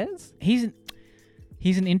like he cares?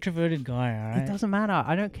 He's an introverted guy, alright? It doesn't matter.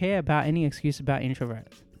 I don't care about any excuse about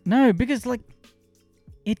introverts. No, because like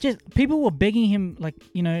it just people were begging him, like,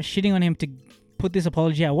 you know, shitting on him to put this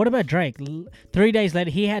apology out. What about Drake? 3 days later,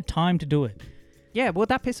 he had time to do it. Yeah, well,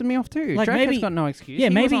 that pisses me off too. Like, Drake maybe- has got no excuse. yeah,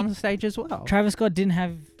 he maybe was on the stage as well. Travis Scott didn't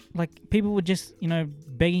have, like, people were just, you know,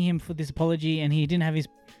 begging him for this apology, and he didn't have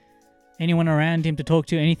anyone around him to talk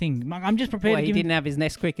to, anything. I'm just prepared to he give didn't have his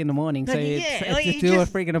Nesquik in the morning, so Like, yeah, it's like, to he do just-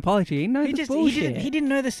 a freaking apology. No, he that's just bullshit. he didn't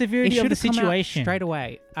know the It severity of should the have come out situation. straight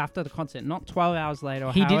away after the concert, not 12 hours later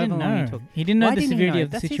or He however didn't long know. it took. He didn't know Why the didn't he severity know?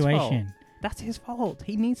 of the That's his fault. situation. That's his fault.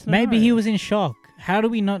 He needs to Maybe know. he was in shock. How do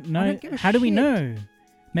we not know? don't give a How do we shit. know?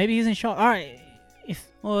 Maybe he's in shock. All right.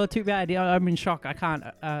 Well, too bad. Yeah, I'm in shock. I can't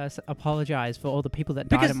apologize for all the people that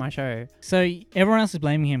died Because- at my show. So everyone else is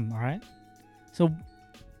blaming him, all right? So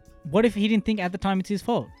what if he didn't think at the time it's his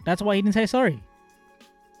fault? That's why he didn't say sorry.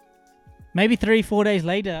 Maybe 3-4 days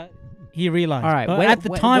later, he realized. All right, But at the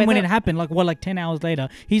time when it happened, like 10 hours later,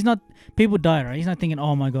 he's not. People die, right? He's not thinking,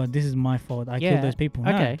 "Oh my god, this is my fault. I killed those people."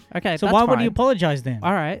 No. Okay. So that's why would he fine. apologize then?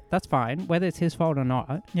 All right, that's fine. Whether it's his fault or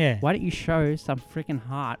not, Yeah. why don't you show some freaking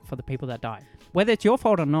heart for the people that died? Whether it's your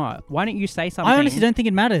fault or not, why don't you say something? I honestly don't think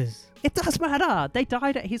it matters. It does matter. They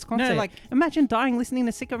died at his concert. like- Imagine dying listening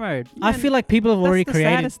to Sicko Mode. I feel like people have that's already the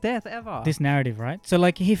created saddest death ever. this narrative, right? So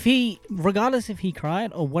like if he, regardless if he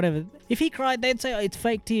cried or whatever, if he cried, they'd say, "Oh, it's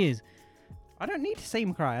fake tears." I don't need to see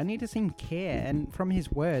him cry. I need to see him care. And from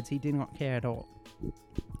his words, he did not care at all.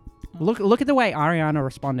 Look at the way Ariana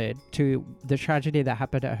responded to the tragedy that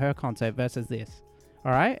happened at her concert versus this.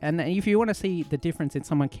 All right? And if you want to see the difference in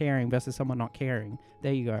someone caring versus someone not caring,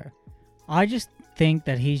 there you go. I just think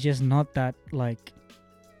that he's just not that like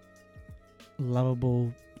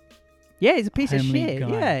lovable. Yeah, he's a piece of Homely shit. guy.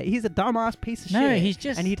 Yeah, he's a dumbass piece of No, shit. he's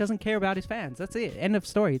just And he doesn't care about his fans. That's it. End of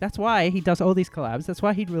story. That's why he does all these collabs. That's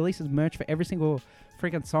why he releases merch for every single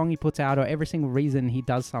freaking song he puts out or every single reason he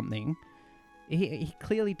does something. He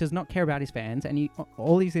clearly does not care about his fans, and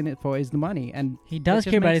all he's in it for is the money. And he does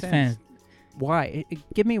just care about makes his sense. fans. why?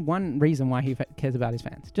 Give me one reason why he cares about his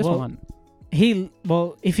fans. Just Well, one.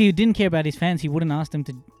 If he didn't care about his fans, he wouldn't ask them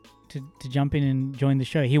to jump in and join the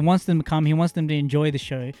show. He wants them to come. He wants them to enjoy the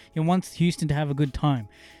show. He wants Houston to have a good time.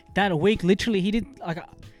 That week, literally,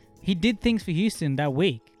 he did things for Houston that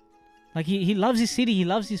week. Like he loves his city. He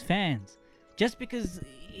loves his fans. Just because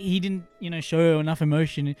he didn't, show enough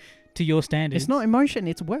emotion to your standards. It's not emotion.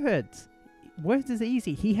 It's words. Words is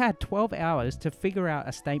easy. He had 12 hours to figure out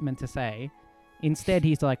a statement to say. Instead,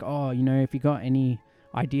 he's like, if you got any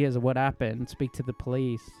ideas of what happened, speak to the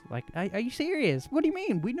police. Like, are you serious? What do you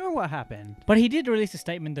mean? We know what happened. But he did release a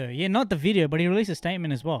statement though. Yeah, not the video, but he released a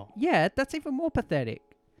statement as well. Yeah, that's even more pathetic.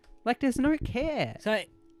 Like, there's no care. So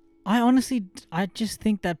I just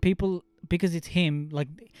think that people, because it's him, like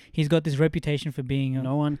he's got this reputation for being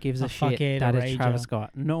No one gives a shit fuckhead, that a is Travis rager.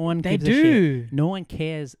 Scott. No one They gives a do. shit. No one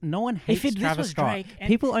cares. No one hates this Travis was Scott. Drake, and-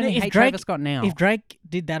 People only if hate Drake- Travis Scott now. If Drake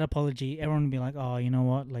did that apology, everyone would be like, "Oh, you know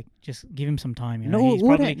what? Like, just give him some time." No, he's it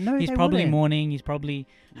probably wouldn't. No, he's they probably wouldn't. mourning. He's probably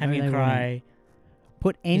having they a cry.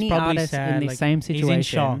 Put any probably artist sad, in the like, same he's in situation.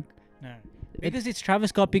 shock. Because it's Travis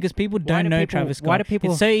Scott. Because people don't know Travis Scott. Why do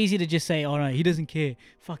people? It's so easy to just say, "Oh no, he doesn't care.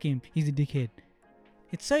 Fuck him. He's a dickhead."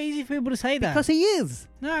 It's so easy for people to say that. Because he is.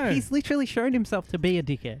 No. He's literally shown himself to be a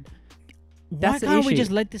dickhead. Why can't we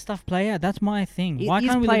just let this stuff play out? That's my thing. Why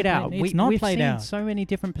can't we let it play out? It's not played out. We've seen so many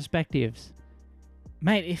different perspectives.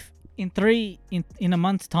 Mate, if in a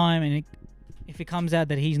month's time and if it comes out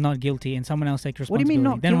that he's not guilty and someone else takes responsibility, what do you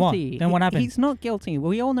mean not guilty? Then what happens? He's not guilty. Well,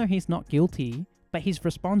 we all know he's not guilty, but he's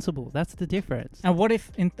responsible. That's the difference. And what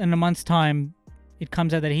if in a month's time it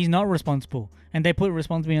comes out that he's not responsible and they put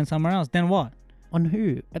responsibility on someone else? Then what? On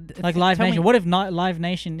who? Like Live Nation. What if Live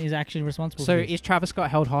Nation is actually responsible for this? So is Travis Scott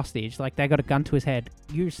held hostage? Like they got a gun to his head.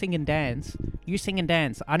 You sing and dance. You sing and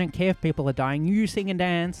dance. I don't care if people are dying. You sing and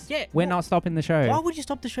dance. Yeah. We're not stopping the show. Why would you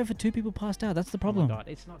stop the show for 2 people passed out? That's the problem. Oh my God,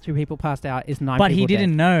 it's not 2 people passed out. It's 9 but people he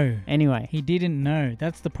didn't dead. know. Anyway. He didn't know.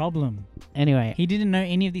 That's the problem. Anyway. He didn't know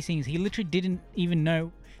any of these things. He literally didn't even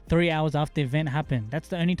know 3 hours after the event happened. That's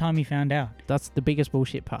the only time he found out. That's the biggest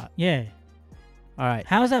bullshit part. Yeah. All right.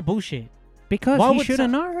 How is that bullshit? Because he should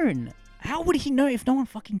have known. How would he know if no one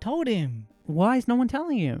fucking told him? Why is no one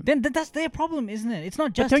telling him? Then that's their problem, isn't it? It's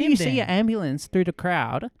not just but don't him you then. see an ambulance through the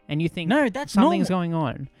crowd and you think no, that's something's normal. going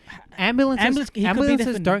on?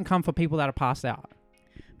 Ambulances don't come for people that are passed out.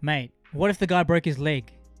 Mate, what if the guy broke his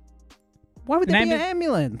leg? Why would there be an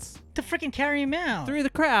ambulance? To freaking carry him out. Through the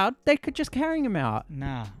crowd, they could just carry him out.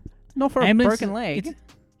 Nah. Not for a broken leg.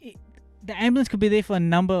 The ambulance could be there for a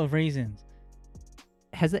number of reasons.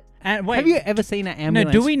 Has it? Wait, have you ever seen an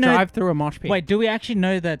ambulance drive through a mosh pit? Wait, do we actually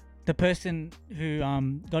know that the person who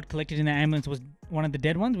got collected in the ambulance was one of the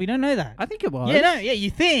dead ones? We don't know that. I think it was. Yeah,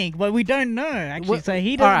 you think, but we don't know actually. So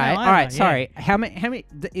he doesn't know either. All right. Sorry. How many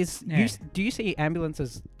do you see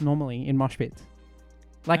ambulances normally in mosh pits?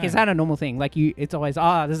 Like, is that a normal thing? Like, it's always,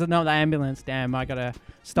 there's another ambulance. Damn, I gotta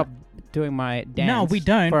stop doing my dance. No, we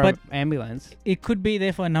don't. But ambulance. It could be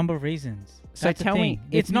there for a number of reasons. So tell me,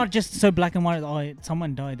 it's not just so black and white. Oh,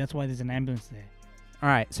 someone died. That's why there's an ambulance there. All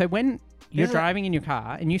right. So when you're driving in your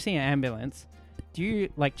car and you see an ambulance, do you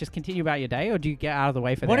just continue about your day, or do you get out of the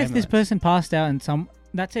way for the ambulance? What if this person passed out and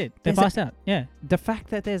that's it? They passed out. Yeah. The fact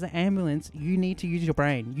that there's an ambulance, you need to use your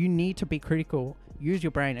brain. You need to be critical. Use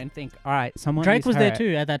your brain and think. All right, someone. Drake was there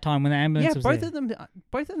too at that time when the ambulance was there. Yeah,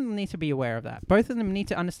 both of them need to be aware of that. Both of them need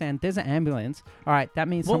to understand there's an ambulance. All right, that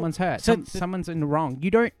means someone's hurt. Someone's in the wrong.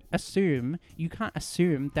 You can't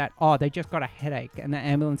assume that they just got a headache and the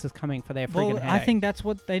ambulance is coming for their freaking headache. I think that's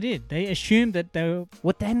what they did. They assumed that they were.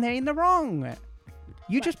 Well, then they're in the wrong.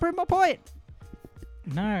 You just proved my point.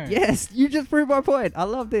 No. Yes, you just proved my point. I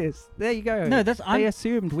love this. There you go. No, they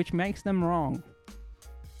assumed, which makes them wrong.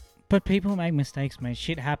 But people make mistakes, mate.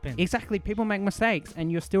 Shit happens. Exactly. People make mistakes, and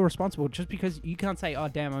you're still responsible. Just because you can't say, "Oh,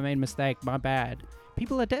 damn, I made a mistake. My bad."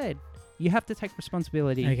 People are dead. You have to take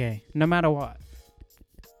responsibility. Okay. No matter what.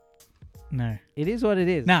 No. It is what it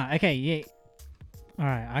is. No. Okay. Yeah. All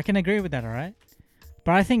right. I can agree with that. All right.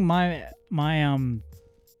 But I think my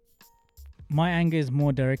anger is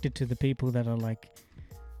more directed to the people that are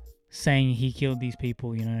saying he killed these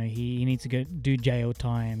people. You know, he needs to go do jail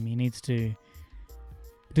time. He needs to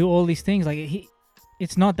do all these things.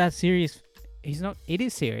 It's not that serious. He's not. It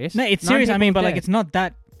is serious. No, it's serious. I mean, but it's not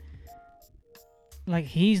that.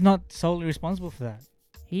 He's not solely responsible for that.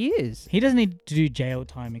 He is. He doesn't need to do jail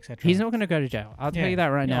time, etc. He's not going to go to jail. I'll tell you that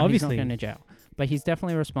right now. Obviously. He's not going to jail. But he's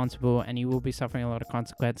definitely responsible, and he will be suffering a lot of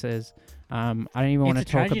consequences. I don't even want to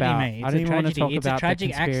talk about. Mate. I don't even want to talk about the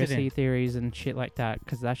conspiracy accident. theories and shit like that,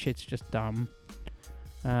 because that shit's just dumb.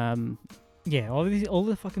 Yeah, all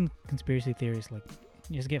the fucking conspiracy theories,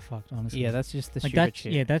 you just get fucked, honestly. Yeah, that's just the stupid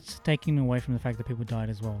shit. Yeah, that's taking away from the fact that people died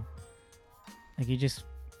as well. You just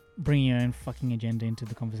bring your own fucking agenda into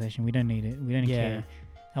the conversation. We don't need it. We don't care.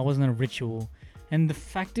 That wasn't a ritual. And the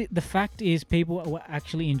fact is, people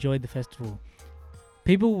actually enjoyed the festival.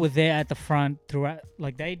 People were there at the front throughout.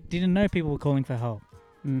 They didn't know people were calling for help.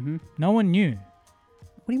 Mm-hmm. No one knew.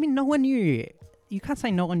 What do you mean no one knew? You can't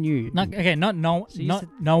say no one knew.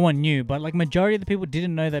 No one knew, but majority of the people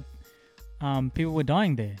didn't know that people were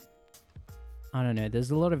dying there. I don't know. There's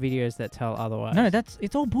a lot of videos that tell otherwise. No,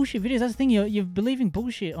 it's all bullshit videos. That's the thing. You're believing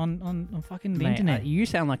bullshit on fucking the internet. You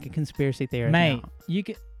sound like a conspiracy theorist, mate.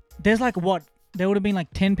 Now. There's what? There would have been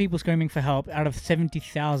 10 people screaming for help out of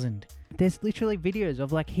 70,000. There's literally videos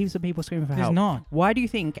of heaps of people screaming for help. There's not. Why do you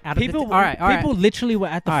think people? People literally were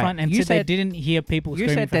at the front and said they didn't hear people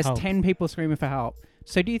screaming for help. You said there's 10 people screaming for help.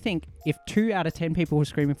 So do you think if 2 out of 10 people were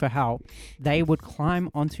screaming for help, they would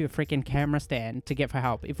climb onto a freaking camera stand to get for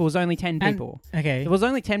help? If it was only 10 people. Okay. If it was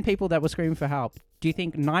only 10 people that were screaming for help, do you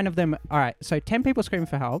think 9 of them... All right, so 10 people screaming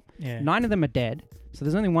for help. Yeah. 9 of them are dead. So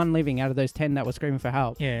there's only 1 living out of those 10 that were screaming for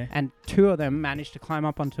help. Yeah. And 2 of them managed to climb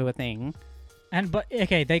up onto a thing. But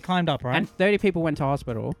okay, they climbed up, right? And 30 people went to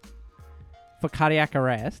hospital for cardiac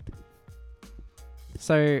arrest.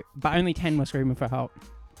 So, but only 10 were screaming for help.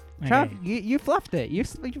 Okay. Trav, you fluffed it. You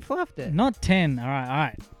fluffed it. Not 10. All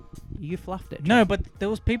right. You fluffed it. Trav. No, but there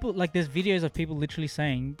was people, like there's videos of people literally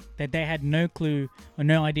saying that they had no clue or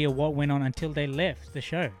no idea what went on until they left the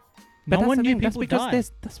show. But no one knew that's people because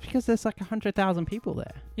died. that's because there's like 100,000 people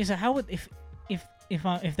there. Yeah, so how would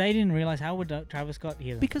if they didn't realize, how would Travis Scott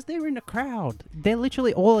hear them? Because they're in a crowd. They're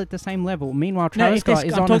literally all at the same level. Meanwhile, Travis Scott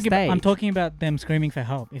is on a stage. I'm talking about them screaming for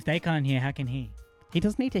help. If they can't hear, how can he? He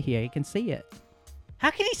doesn't need to hear. He can see it. How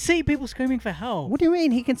can he see people screaming for help? What do you mean?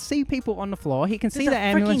 He can see people on the floor. He can see the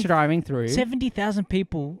ambulance driving through. 70,000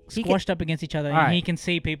 people squashed up against each other, and he can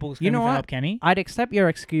see people screaming for help, can he? I'd accept your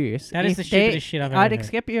excuse. That is the stupidest shit I've ever heard. I'd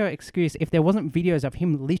accept your excuse if there wasn't videos of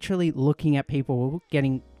him literally looking at people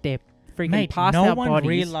getting their freaking passed out bodies. No one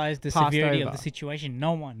realized the severity of the situation.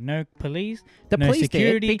 No one. No police. The no police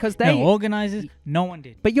security. Did because no organizers. No one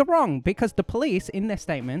did. But you're wrong, because the police in their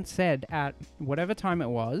statement said at whatever time it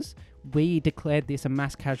was, we declared this a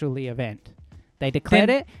mass casualty event. They declared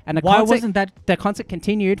it, and the concert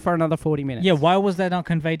continued for another 40 minutes. Yeah, why was that not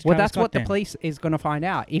conveyed to Travis that's Scott what then? The police is going to find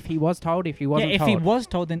out. If he was told, if he wasn't told. If he was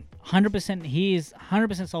told, then 100% he is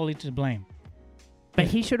 100% solely to blame. But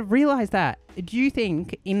he should have realized that. Do you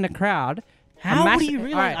think in the crowd... How would you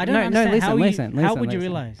realize? Right, I don't understand. Listen, how would you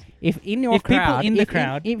realize? If in your crowd...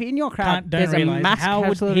 If in your crowd there's a mass how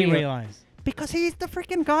would he realize? Because he's the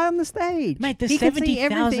freaking guy on the stage. Mate, there's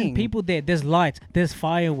 70,000 people there. There's lights. There's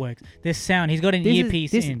fireworks. There's sound. He's got an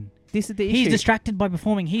earpiece in. This is the issue. He's distracted by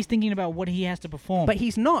performing. He's thinking about what he has to perform. But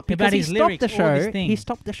he's not, because he stopped the show. He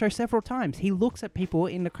stopped the show several times. He looks at people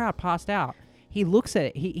in the crowd passed out. He looks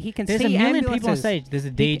at it. He can see ambulances. There's a million people on stage. There's a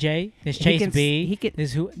DJ. There's Chase B.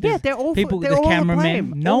 They're all people. They're the all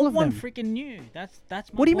cameraman. No one freaking knew. That's my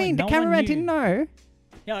What do you point. mean? No the cameraman didn't know?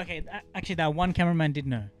 Yeah, okay. Actually, that one cameraman did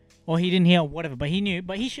know. Or he didn't hear, whatever. But he knew.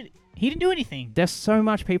 But he didn't do anything. There's so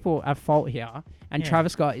much people at fault here. And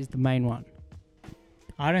Travis Scott is the main one.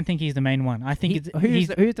 I don't think he's the main one. I think who's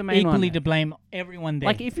the main one? Equally to blame everyone there.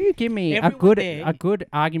 Like, if you give me a good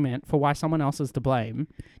argument for why someone else is to blame,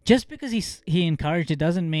 just because he encouraged it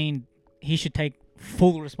doesn't mean he should take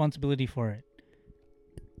full responsibility for it.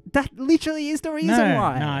 That literally is the reason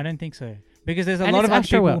why. No, I don't think so. Because there's a lot of other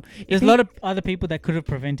people. There's a lot of other people that could have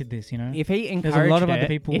prevented this. You know, if he encouraged there's a lot of other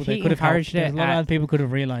people that could have helped. There's a lot of other people could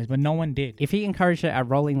have realized, but no one did. If he encouraged it at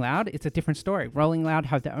Rolling Loud, it's a different story. Rolling Loud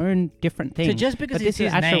have their own different things. So just because it's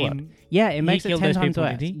his name, it makes it 10 times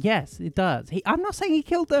worse. Did he? Yes, it does. I'm not saying he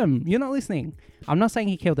killed them. You're not listening. I'm not saying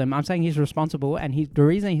he killed them. I'm saying he's responsible, and the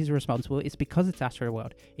reason he's responsible is because it's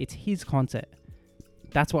Astroworld. It's his concert.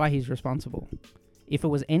 That's why he's responsible. If it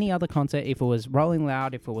was any other concert, if it was Rolling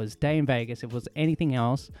Loud, if it was Day in Vegas, if it was anything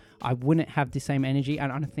else, I wouldn't have the same energy,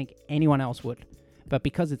 and I don't think anyone else would. But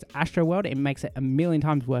because it's Astroworld, it makes it a million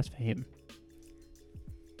times worse for him.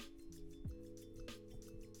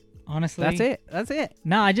 Honestly, That's it.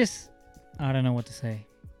 No, I don't know what to say.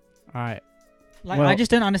 All right. I just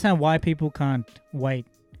don't understand why people can't wait.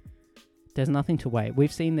 There's nothing to wait.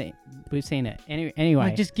 We've seen it.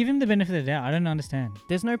 Anyway, just give him the benefit of the doubt. I don't understand.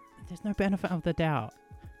 There's no benefit of the doubt.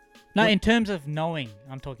 No, in terms of knowing,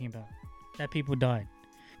 I'm talking about that people died.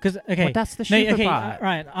 Because that's the stupid part.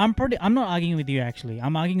 Right. I'm not arguing with you actually.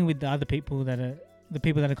 I'm arguing with the other people that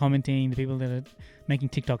are commenting, the people that are making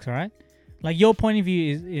TikToks. All right. Like, your point of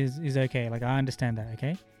view is okay. Like, I understand that.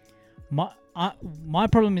 Okay. My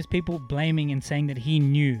problem is people blaming and saying that he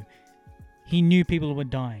knew people were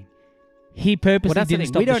dying. He purposely didn't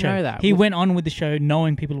stop the show. We don't know that. He went on with the show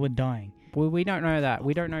knowing people were dying. Well, we don't know that.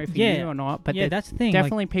 We don't know if he knew or not. But that's the thing.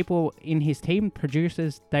 Definitely people in his team,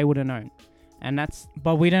 producers, they would have known. And that's...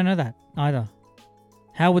 But we don't know that either.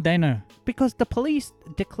 How would they know? Because the police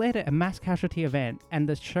declared it a mass casualty event, and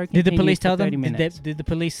the show continued. Did the police tell them? Did the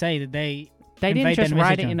police say that they... They didn't just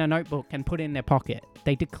write it in a notebook and put it in their pocket.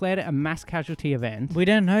 They declared it a mass casualty event. We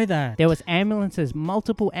don't know that. There was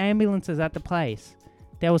multiple ambulances at the place.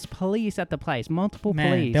 There was police at the place, multiple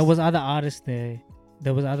police. There was other artists there.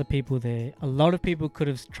 There was other people there. A lot of people could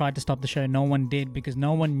have tried to stop the show. No one did, because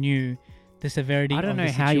no one knew the severity of the situation. I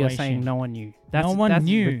don't know how you're saying no one knew. That's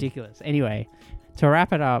knew. Ridiculous. Anyway, to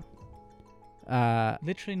wrap it up.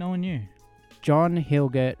 Literally no one knew. John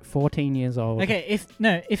Hilgert, 14 years old. Okay,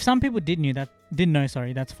 if some people didn't know,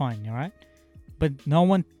 that's fine, all right? but no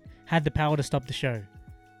one had the power to stop the show.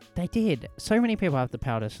 They did. So many people have the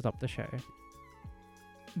power to stop the show.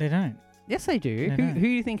 They don't. Yes, they do. Who do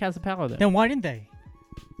you think has the power then? Then why didn't they?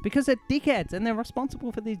 Because they're dickheads and they're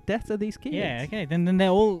responsible for the deaths of these kids. Yeah, okay. Then they're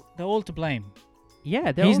all to blame.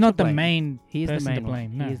 Yeah, they're He's all not to the blame. main He's the person main to blame.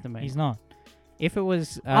 one. No, He is the main he's one. not. If it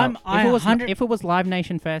was, if if it was Live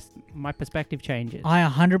Nation Fest, my perspective changes. I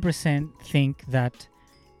 100% think that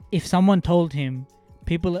if someone told him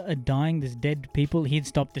people are dying, there's dead people, he'd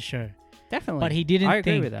stop the show. Definitely. But he didn't I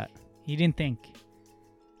agree think. with that. He didn't think.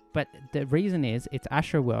 But the reason is it's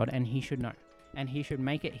Astroworld and he should know. And he should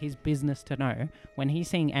make it his business to know when he's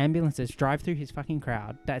seeing ambulances drive through his fucking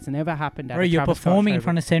crowd. That's never happened at Bro, a you're Travis Scott performing show in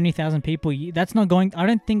front of 70,000 people. That's not going... I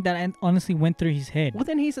don't think that honestly went through his head. Well,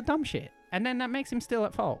 then he's a dumb shit. And then that makes him still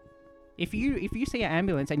at fault. If you see an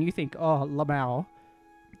ambulance and you think, oh, Lamau,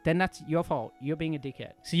 then that's your fault. You're being a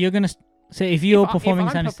dickhead. So you're going to... So if you're performing...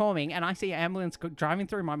 If I'm performing and I see an ambulance driving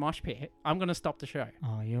through my mosh pit, I'm going to stop the show.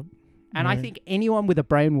 Oh, yep. And I think anyone with a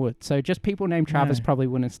brain would. So just people named Travis probably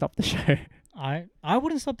wouldn't stop the show. I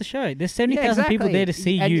wouldn't stop the show. There's 70,000 people there to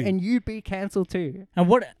see you. And you'd be cancelled too. And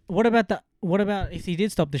what about if he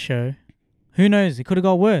did stop the show? Who knows? It could have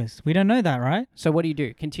got worse. We don't know that, right? So what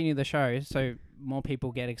do? Continue the show so more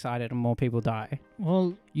people get excited and more people die.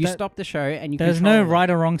 Well, you stop the show and you. There's no right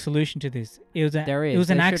or wrong solution to this. It was there is. It was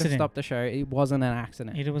an accident. They should have stopped the show. It wasn't an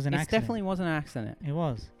accident. It was an accident. It definitely wasn't an accident. It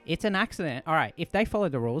was. It's an accident. All right. If they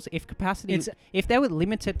followed the rules, if they would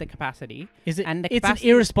limited the capacity, it's an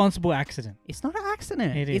irresponsible accident. It's not an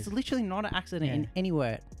accident. It is. It's literally not an accident in any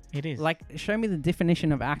word. It is. Like, show me the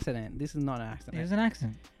definition of accident. This is not an accident. It was an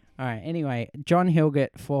accident. All right. Anyway, John Hilgett,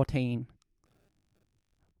 14.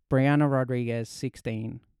 Brianna Rodriguez,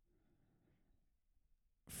 16.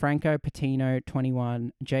 Franco Patino,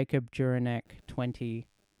 21. Jacob Juranek, 20.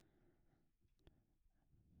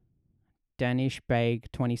 Danish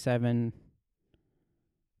Baig, 27.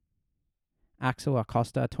 Axel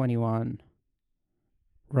Acosta, 21.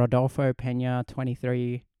 Rodolfo Pena,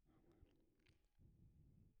 23.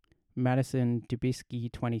 Madison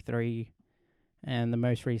Dubisky, 23. And the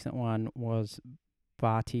most recent one was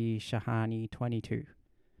Bharti Shahani, 22.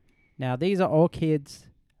 Now, these are all kids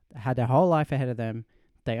that had their whole life ahead of them.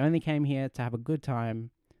 They only came here to have a good time,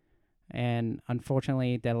 and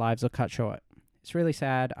unfortunately, their lives are cut short. It's really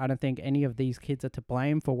sad. I don't think any of these kids are to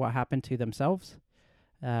blame for what happened to themselves.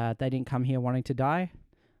 They didn't come here wanting to die,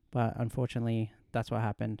 but unfortunately, that's what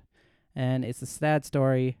happened. And it's a sad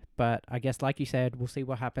story, but I guess, like you said, we'll see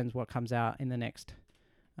what happens, what comes out in the next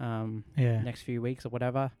few weeks or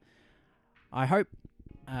whatever. I hope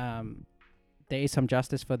there is some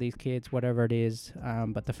justice for these kids, whatever it is.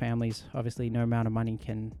 But the families, obviously, no amount of money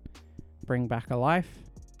can bring back a life.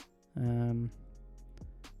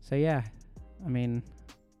 So yeah, I mean,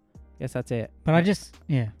 guess that's it. But I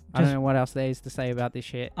don't know what else there is to say about this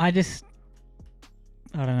shit. I don't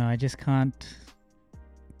know. I just can't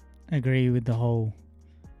agree with the whole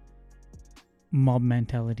mob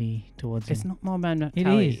mentality towards him. It's not mob mentality. It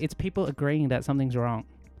is. It's people agreeing that something's wrong.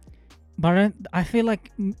 But I feel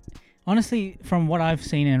like, honestly, from what I've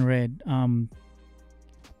seen and read,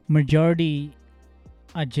 majority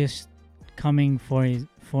are just coming for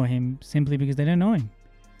him simply because they don't know him.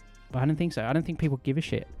 But I don't think so. I don't think people give a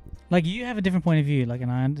shit. Like, you have a different point of view, like,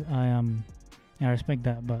 and I respect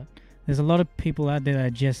that. But there's a lot of people out there that are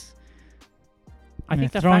just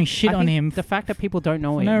throwing shit on him. The fact that people don't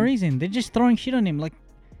know for him, no reason, they're just throwing shit on him. Like,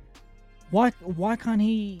 why can't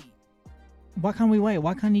he? Why can't we wait?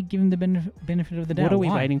 Why can't he give him the benefit of the doubt? What are we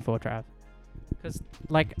waiting for, Trav? Because,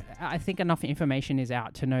 like, I think enough information is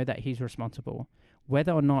out to know that he's responsible.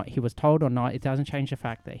 Whether or not he was told or not, it doesn't change the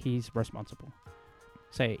fact that he's responsible.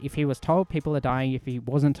 So if he was told, people are dying. If he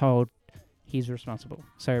wasn't told, he's responsible.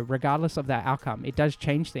 So regardless of that outcome, it does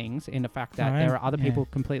change things in the fact that there are other people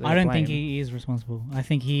completely I don't think he is responsible. I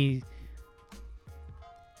think he'll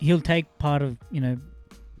take part of,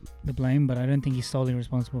 the blame, but I don't think he's solely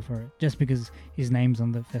responsible for it just because his name's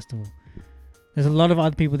on the festival. There's a lot of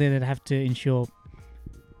other people there that have to ensure,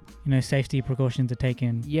 safety precautions are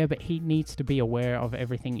taken. Yeah, but he needs to be aware of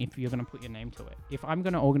everything if you're going to put your name to it. If I'm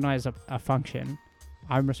going to organize a function,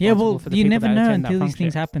 I'm responsible for the people that attend that function. You never know until these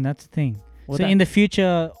things happen. That's the thing. Well, so in the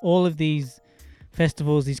future, all of these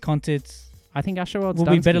festivals, these concerts, I think Astroworld will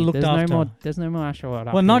be better looked after. There's no more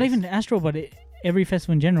Astroworld. Well, not even Astro, but every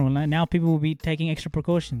festival in general. Now people will be taking extra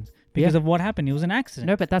precautions because of what happened. It was an accident.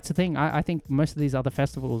 No, but that's the thing. I think most of these other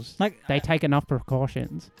festivals, they take enough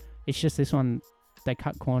precautions. It's just this one, they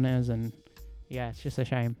cut corners and, it's just a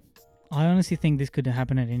shame. I honestly think this could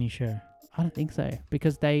happen at any show. I don't think so,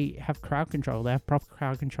 because they have crowd control. They have proper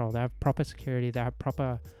crowd control. They have proper security. They have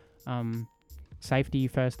proper safety,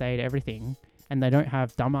 first aid, everything, and they don't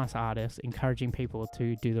have dumbass artists encouraging people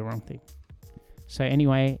to do the wrong thing. So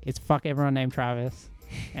anyway, it's fuck everyone named Travis,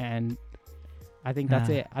 and I think that's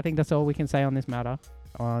it. I think that's all we can say on this matter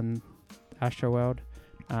on Astroworld.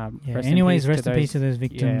 Anyways, rest in peace to those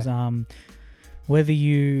victims. Yeah. Whether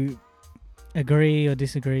you agree or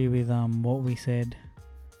disagree with what we said,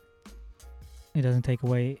 it doesn't take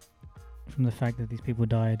away from the fact that these people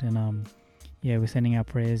died. And we're sending our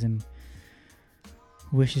prayers and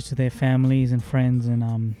wishes to their families and friends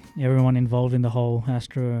and everyone involved in the whole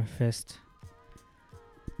Astro Fest.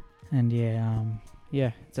 And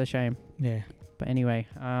it's a shame. Yeah. But anyway,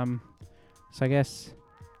 so I guess.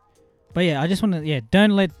 But I just want to,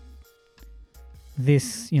 don't let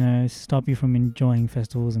this, stop you from enjoying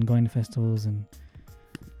festivals and going to festivals and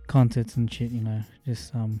concerts and shit,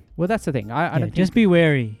 just well, that's the thing. I don't just be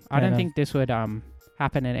wary. I don't think this would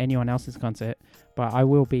happen at anyone else's concert, but I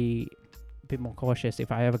will be a bit more cautious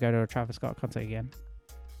if I ever go to a Travis Scott concert again.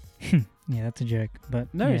 Yeah, that's a joke.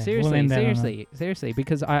 But no, seriously,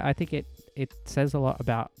 because I think it says a lot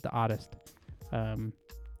about the artist,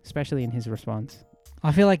 especially in his response.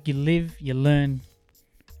 I feel like you live, you learn,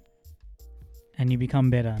 and you become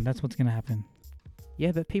better, and that's what's going to happen.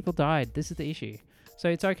 Yeah, but people died. This is the issue. So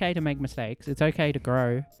it's okay to make mistakes. It's okay to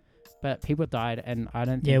grow, but people died, and I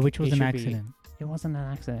don't think... Yeah, which was an accident. It wasn't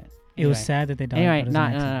an accident. It was sad that they died. Anyway,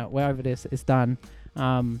 no, we're over this. It's done.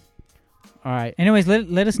 All right. Anyways,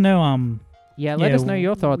 let us know... let us know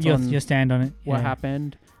your thoughts on... Your stand on it. What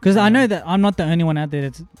happened. Because I know that I'm not the only one out there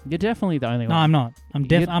that's... You're definitely the only one. No, I'm not.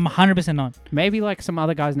 I'm 100% not. Maybe like some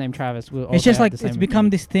other guys named Travis will... It's just like it's become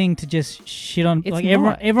this thing to just shit on... It's like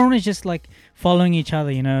everyone is just like following each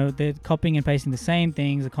other, They're copying and pasting the same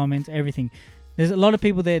things, the comments, everything. There's a lot of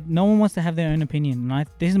people there. No one wants to have their own opinion. And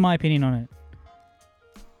this is my opinion on it.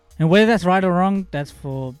 And whether that's right or wrong, that's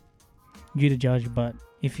for you to judge. But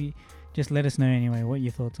if you... Just let us know anyway what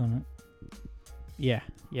your thoughts on it. Yeah.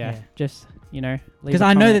 Just... because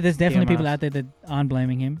I know that there's definitely people out there that aren't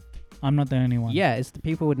blaming him. I'm not the only one. Yeah, it's the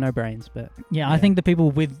people with no brains, but... Yeah, I think the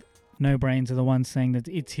people with no brains are the ones saying that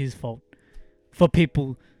it's his fault for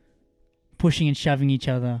people pushing and shoving each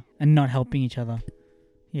other and not helping each other.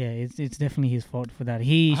 Yeah, it's definitely his fault for that.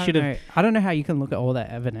 He should have... I don't know how you can look at all that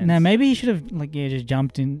evidence. No, maybe he should have just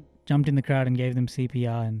jumped in the crowd and gave them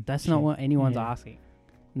CPR. And that's not what anyone's asking.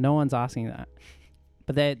 No one's asking that.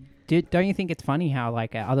 But don't you think it's funny how,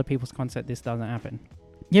 like, at other people's concert, this doesn't happen?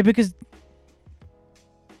 Yeah, because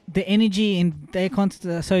the energy in their concerts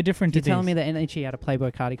are so different to this. You're telling me the energy at a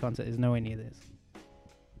Playboi Carti concert is nowhere near this?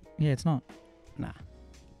 Yeah, it's not. Nah.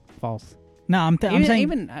 False. No, I'm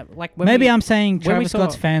saying... I'm saying Travis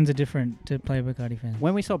Scott's fans are different to Playboi Carti fans.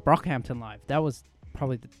 When we saw Brockhampton live, that was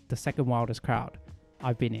probably the second wildest crowd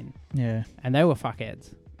I've been in. Yeah. And they were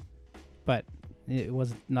fuckheads. But it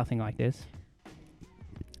was nothing like this.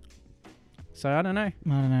 So I don't know. I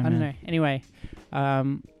don't know. Anyway,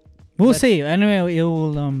 we'll see. Anyway, it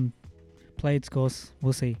will play its course.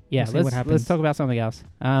 We'll see. Yeah, we'll see what happens. Let's talk about something else.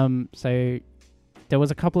 So there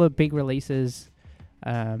was a couple of big releases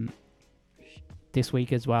this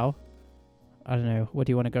week as well. I don't know. What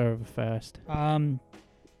do you want to go over first?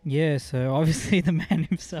 Yeah. So obviously the man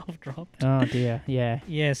himself dropped. Oh dear. Yeah.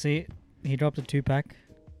 Yeah. See, he dropped a 2-pack.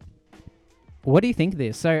 What do you think of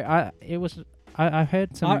this? So I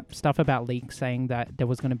heard some stuff about leaks saying that there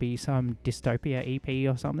was going to be some Dystopia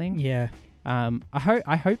EP or something. Yeah.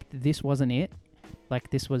 I hope this wasn't it.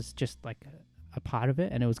 Like this was just like a part of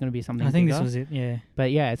it, and it was going to be something. I think bigger. this was it. Yeah.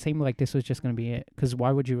 But yeah, it seemed like this was just going to be it. Because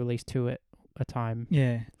why would you release 2 at a time?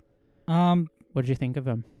 Yeah. What did you think of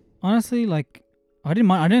them? Honestly, like I didn't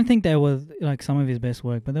mind. I don't think they were like some of his best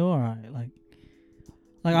work, but they were alright. Like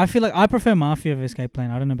I feel like I prefer Mafia over Escape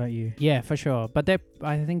Plan. I don't know about you. Yeah, for sure. But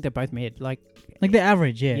I think they're both mid. Like they're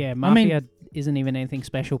average, yeah. Yeah, Mafia isn't even anything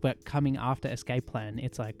special, but coming after Escape Plan,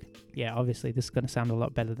 it's like, yeah, obviously this is going to sound a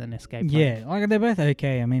lot better than Escape Plan. Yeah, like they're both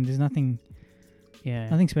okay. I mean, there's nothing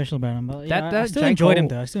special about them. But I still enjoyed them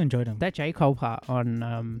though. I still enjoyed them. That J. Cole part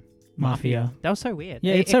on Mafia. That was so weird.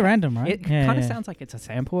 Yeah, it's so random, right? It kind of sounds like it's a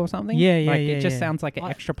sample or something. Yeah, it just sounds like an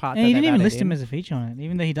extra part. And he didn't even list him as a feature on it,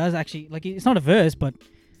 even though he does actually, like, it's not a verse, but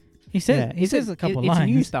he says a couple lines. It's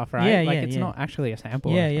new stuff, right? Yeah, it's not actually a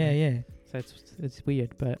sample. Yeah. So it's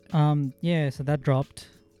weird, but so that dropped.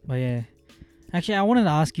 But yeah, actually, I wanted to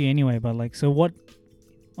ask you anyway. But like, so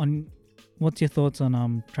what's your thoughts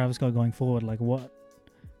on Travis Scott going forward? Like, what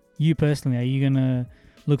you personally, are you gonna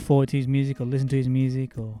look forward to his music or listen to his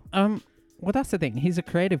music or? Well, that's the thing. He's a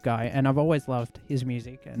creative guy, and I've always loved his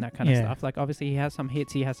music and that kind of stuff. Like, obviously, he has some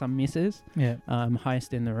hits, he has some misses. Yeah.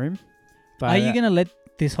 Highest in the room. But are you gonna let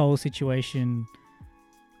this whole situation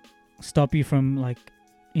stop you from like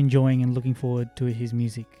enjoying and looking forward to his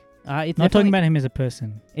music? It's Not talking about him as a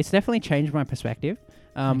person. It's definitely changed my perspective.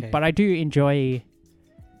 Okay. But I do enjoy.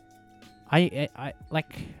 I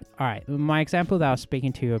like. All right, my example that I was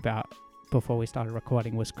speaking to you about before we started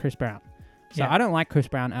recording was Chris Brown. So Yeah. I don't like Chris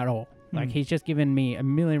Brown at all. Like he's just given me a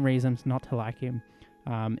million reasons not to like him.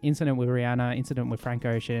 Incident with Rihanna, incident with Frank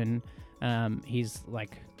Ocean. He's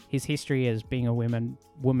like his history as being a woman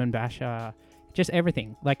basher, just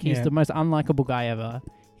everything. Like he's the most unlikable guy ever.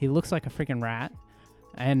 He looks like a freaking rat,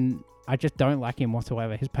 and I just don't like him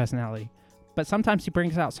whatsoever. His personality. But sometimes he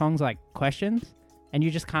brings out songs like Questions, and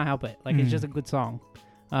you just can't help it. Like it's just a good song.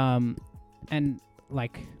 And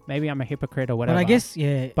like maybe I'm a hypocrite or whatever. But I guess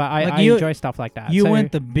But I like enjoy stuff like that. You So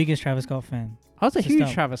weren't the biggest Travis Scott fan. I was a to huge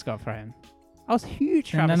start. Travis Scott fan. I was a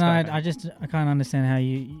huge No, Travis Scott fan. I can't understand how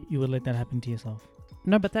you would let that happen to yourself.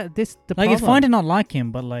 No, but the Like problem. it's fine to not like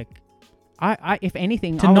him, but like I if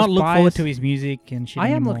anything, to I not was look forward biased. to his music and shit. I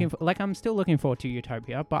am anymore. looking for, I'm still looking forward to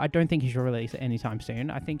Utopia, but I don't think he should release it anytime soon.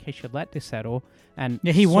 I think he should let this settle and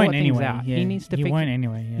Yeah, he sort won't things anyway. out. Yeah, He needs to He fix won't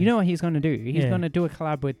anyway. Yeah. You know what he's going to do? He's Yeah. going to do a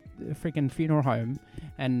collab with a freaking funeral home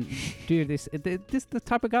and do this. This the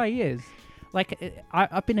type of guy he is. Like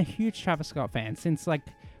I've been a huge Travis Scott fan since like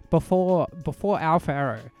before Alpha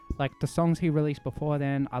Arrow. Like the songs he released before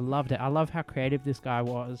then, I loved it. I love how creative this guy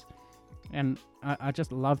was, and I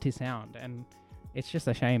just loved his sound. And it's just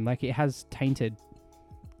a shame. Like it has tainted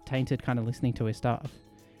kind of listening to his stuff.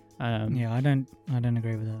 Yeah, I don't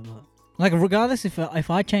agree with that. But like, regardless, if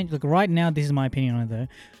I change, like right now, this is my opinion on it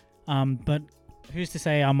though. But who's to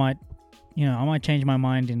say I might change my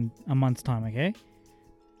mind in a month's time? Okay.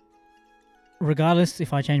 Regardless,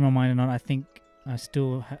 if I change my mind or not, I think I'll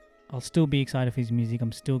still be excited for his music.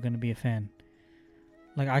 I'm still gonna be a fan.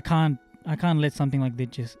 Like I can't let something like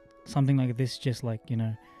this just like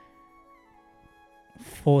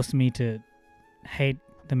force me to hate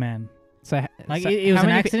the man. So Like so it was how an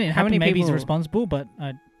many accident. It how many happened. Maybe he's people- responsible, but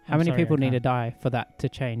How many people need to die for that to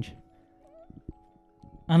change?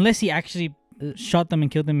 Unless he actually shot them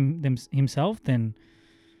and killed them himself, then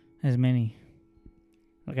as many.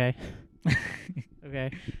 Okay.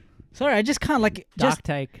 Okay. Sorry, I just can't like Dark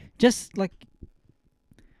take. just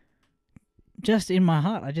in my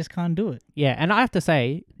heart, I just can't do it. Yeah, and I have to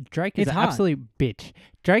say, Drake is It's an hard. absolute bitch.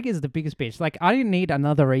 Drake is the biggest bitch. Like, I didn't need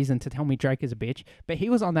another reason to tell me Drake is a bitch, but he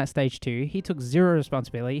was on that stage too. He took zero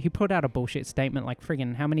responsibility. He put out a bullshit statement like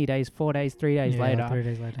friggin' how many days? 4 days, 3 days Yeah, later. 3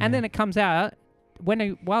 days later. And then it comes out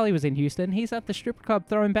while he was in Houston, he's at the strip club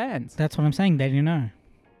throwing bands. That's what I'm saying. They didn't know.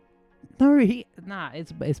 No,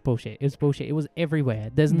 it's bullshit. It's bullshit. It was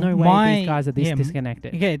everywhere. There's no way these guys are this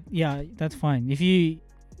disconnected. Okay, yeah, that's fine.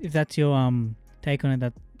 If that's your take on it,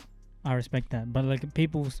 that I respect that. But like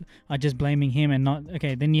people are just blaming him and not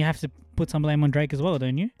okay. Then you have to put some blame on Drake as well,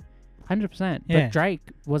 don't you? 100%. Yeah. But Drake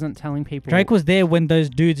wasn't telling people. Drake was there when those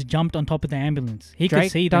dudes jumped on top of the ambulance. He Drake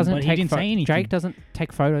could see them, doesn't but he take didn't say anything. Drake doesn't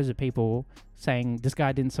take photos of people saying this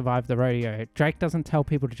guy didn't survive the rodeo. Drake doesn't tell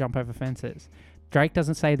people to jump over fences. Drake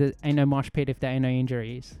doesn't say that ain't no mosh pit if there ain't no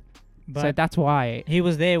injuries. But So that's why. he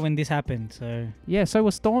was there when this happened. So Yeah, so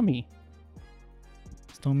was Stormy.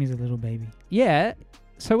 Stormy's a little baby. Yeah,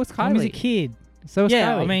 so was Stormy's a Kylie. kid. So was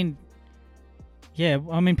Yeah, Kylie.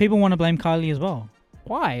 I mean, people want to blame Kylie as well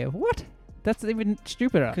Why? What? That's even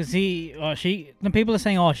stupider. because the people are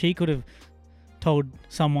saying, she could have told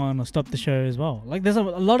someone or stopped the show as well. Like, there's a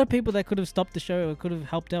lot of people that could have stopped the show or could have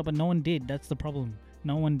helped out, but no one did. That's the problem.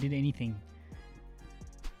 No one did anything.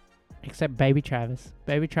 Except Baby Travis.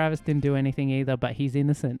 Baby Travis didn't do anything either, but he's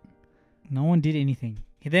innocent. No one did anything.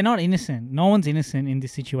 They're not innocent. No one's innocent in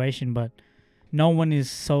this situation, but no one is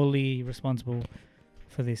solely responsible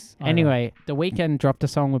for this. either. Anyway, The Weeknd dropped a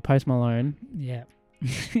song with Post Malone. Yeah.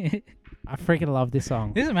 I freaking love this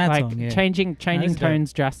song. This is a mad like song, yeah. changing this is dope.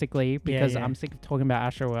 tones drastically because yeah. I'm sick of talking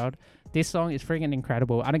about Astroworld. This song is freaking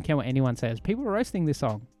incredible. I don't care what anyone says. People are roasting this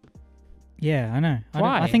song. Yeah, I know.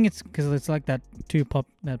 Why? I think it's because it's like that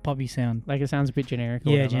that poppy sound. Like it sounds a bit generic. Or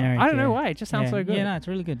Yeah, whatever. generic, I don't know yeah. why. It just sounds so good. Yeah, no, it's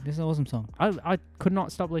really good. This is an awesome song. I could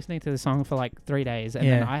not stop listening to the song for like 3 days, and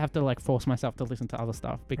then Yeah. I have to like force myself to listen to other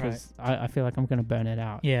stuff because I feel like I'm gonna burn it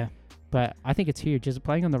out. Yeah. But I think it's huge. Is it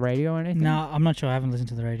playing on the radio or anything? No, I'm not sure. I haven't listened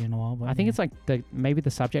to the radio in a while. But I think it's like maybe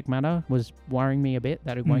the subject matter was worrying me a bit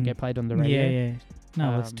that it won't get played on the radio. Yeah.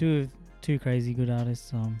 No, it's two crazy good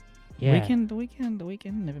artists. Yeah. The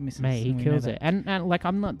Weeknd never misses. Mate, he and we kills know it. And like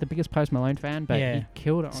I'm not the biggest Post Malone fan, but Yeah. he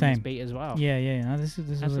killed it on Same. this beat as well. that. Yeah. No, this was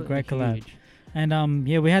a Absolutely great collab. huge. And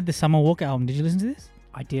we had the Summer Walker album. Did you listen to this?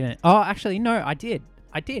 I didn't. Oh, actually, no, I did.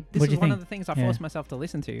 This What'd is you one think? of the things I Yeah. forced myself to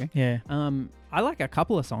listen to. Yeah. I like a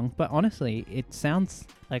couple of songs, but honestly, it sounds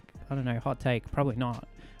like, I don't know, hot take, probably not.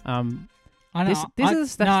 I know. This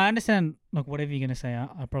is the no, I understand. Look, whatever you're gonna say,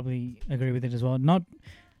 I probably agree with it as well.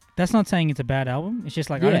 That's not saying it's a bad album. It's just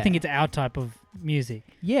like I Yeah. don't think it's our type of music.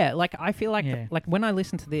 Yeah, like I feel like Yeah. like when I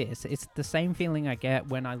listen to this, it's the same feeling I get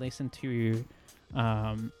when I listen to,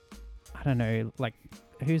 I don't know, like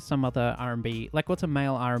who's some other R&B, like what's a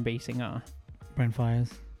male R&B singer? Brent Fires.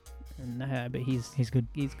 No, but he's good.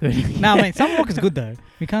 He's good. No, I mean, Summer Walker's good though.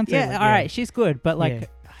 We can't say. Yeah, all right, she's good, but like, Yeah.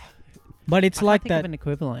 But it's I like can't think of that. an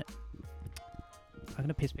equivalent. I'm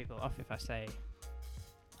gonna piss people off if I say.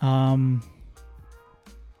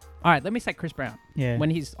 All right, let me say Chris Brown Yeah.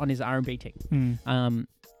 when he's on his R&B thing.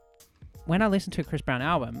 When I listen to a Chris Brown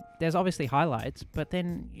album, there's obviously highlights, but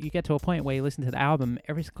then you get to a point where you listen to the album,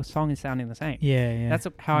 every song is sounding the same. Yeah. That's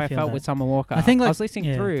how I feel felt that. with Summer Walker. I think, I like, was listening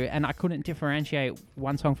yeah. through and I couldn't differentiate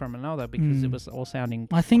one song from another because it was all sounding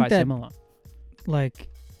I think quite that similar. like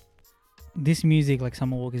this music, like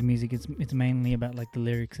Summer Walker's music, it's mainly about like the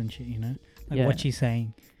lyrics and shit, you know, like Yeah. what she's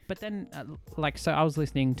saying. But then, like, so I was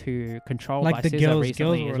listening to Control Like by the SZA girls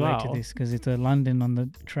recently will as relate well. to this because it's a London on the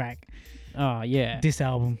track. Oh yeah. This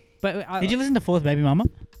album. But Did you listen to Fourth Baby Mama?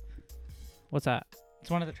 What's that?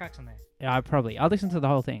 It's one of the tracks on there. Yeah, I'll listen to the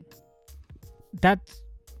whole thing. That's.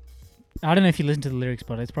 I don't know if you listen to the lyrics,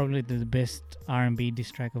 but it's probably the best R&B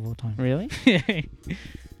diss track of all time. Really?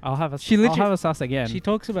 I'll have a sus again. She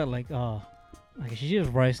talks about like she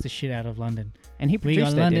just roasts the shit out of London. And he We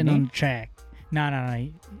produced got it, London didn't on he? track.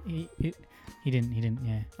 No. He didn't.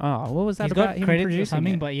 Yeah. Oh, what was that He's about got him credit or producing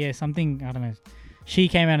something, it? but yeah, something I don't know. She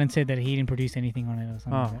came out and said that he didn't produce anything on it or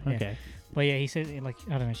something. Oh, like that. Yeah. okay. But yeah, he said like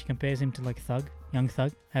I don't know. She compares him to like Young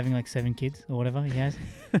Thug, having like 7 kids or whatever he has.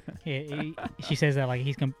 She says that like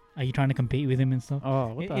are you trying to compete with him and stuff? Oh,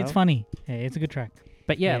 what the It's hell? funny. Yeah, it's a good track.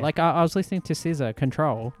 But yeah, Yeah. like I was listening to SZA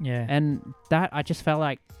Control, Yeah. and that I just felt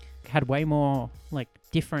like had way more like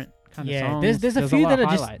different kind of Yeah, songs. there's a few lot that of are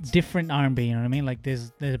highlights. just different R&B. You know what I mean? Like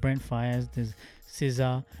there's Brent Fires, there's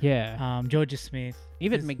SZA, Yeah. Georgia Smith.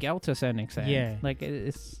 Even there's- Miguel to a certain extent. Yeah. Like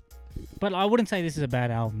it's But I wouldn't say this is a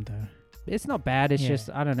bad album though. not bad. It's Yeah. just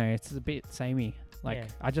I don't know. It's a bit samey. Like Yeah.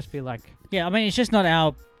 I just feel like Yeah, I mean it's just not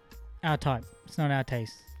our type. It's not our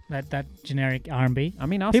taste. That generic R&B. I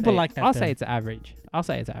mean People say, like that, I'll though. say it's average. I'll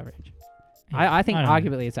say it's average. Yeah, I think don't know.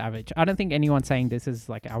 arguably it's average. I don't think anyone's saying this is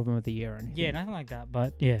like album of the year or anything. Yeah, nothing like that.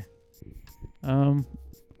 But yeah.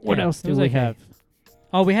 What Yeah, else it do was we okay. have?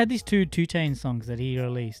 Oh, we had these 2 Chainz songs that he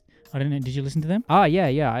released. I don't know. Did you listen to them? Oh yeah.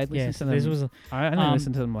 I listened Yeah, to so them. this was I only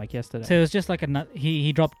listened to them like yesterday. so it was just like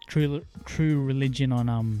he dropped True Religion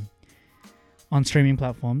on streaming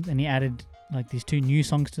platforms, and he added like these 2 new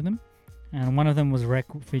songs to them, and one of them was Wreck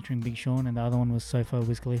featuring Big Sean, and the other one was Sofa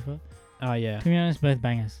Wiz Khalifa. Oh yeah. To be honest, both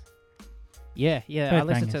bangers. Yeah. I Both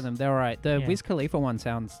listened to bangers. them. They're alright. The Yeah. Wiz Khalifa one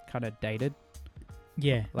sounds kind of dated.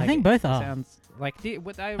 Yeah, I Like, think both It are. sounds like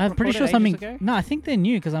what they I'm pretty sure recorded something. ages ago? No, I think they're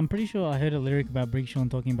new because I'm pretty sure I heard a lyric about Big Sean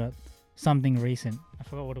talking about something recent. I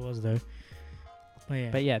forgot what it was though. But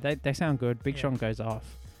yeah, But yeah, they sound good. Big Yeah. Sean goes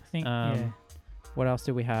off. I think What else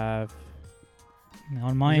do we have? yeah.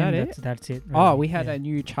 On my Is that end, it? that's it. Oh, really. we had yeah. a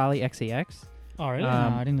new Charlie XCX. Oh really? No,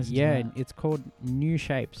 I didn't listen Yeah, to that. it's called New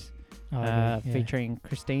Shapes, Oh, okay, yeah. featuring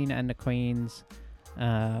Christine and the Queens,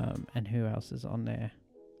 and who else is on there?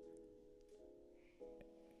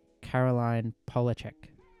 Caroline Polachek.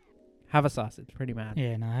 Have a sauce. It's pretty mad.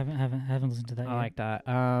 Yeah, no, I haven't listened to that I yet. like that.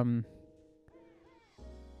 I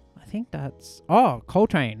think that's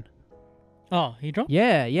Coltrane. Oh, he dropped?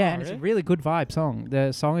 Yeah, Oh, and it's a really? really good vibe song.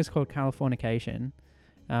 The song is called Californication.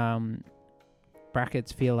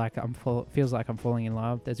 Brackets feels like I'm falling in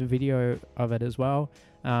love. There's a video of it as well.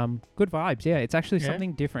 Good vibes. Yeah, it's actually Yeah?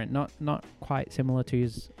 something different. Not quite similar to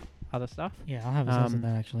his other stuff, Yeah, I'll have a sense of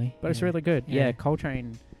that actually. but it's Yeah. really good. Yeah, Yeah.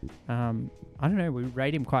 Coltrane. I don't know. We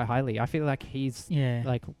rate him quite highly. I feel like he's Yeah.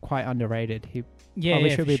 like quite underrated. He yeah, probably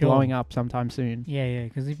yeah, should for be sure. blowing up sometime soon. Yeah,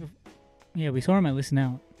 because we saw him at Listen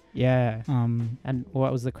Out. Yeah. Um, And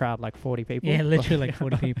what was the crowd like? 40 people. yeah, literally like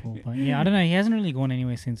 40 people. But yeah, I don't know. He hasn't really gone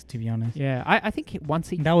anywhere since, to be honest. Yeah, I think once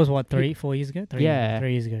he That was what 4 years ago. 3 Yeah.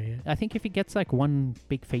 3 years ago. Yeah. I think if he gets like one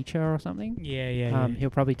big feature or something, Yeah. he'll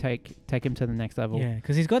probably take him to the next level. Yeah,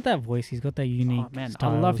 because he's got that voice. He's got that unique. Oh, man, I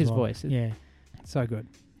style love as his well. voice. Yeah, So good.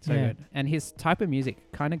 So Yeah. good. And his type of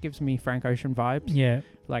music kind of gives me Frank Ocean vibes. yeah.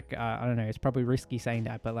 Like, I don't know, it's probably risky saying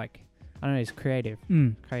that, but like, I don't know, it's creative.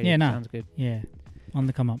 Creative Yeah, no. sounds good. Yeah, on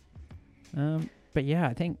the come up. But yeah,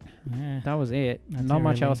 I think Yeah, that was it. That's Not it,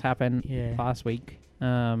 much really. else happened yeah. last week.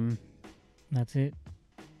 That's it.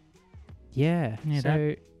 Yeah. Yeah,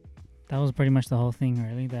 So, That was pretty much the whole thing,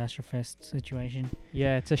 really. The Astrofest situation.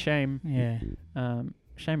 yeah, it's a shame. Yeah,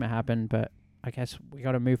 Shame it happened, but I guess we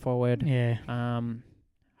got to move forward. yeah,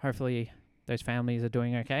 Hopefully those families are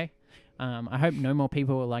doing okay. I hope no more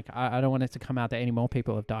people, like, I don't want it to come out that any more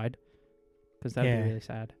people have died, because that would be really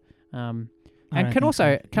sad. And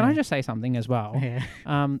can I just say something as well?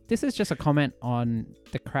 Yeah. This is just a comment on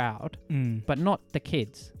the crowd, but not the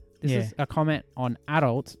kids. This is a comment on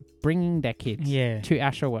adults bringing their kids to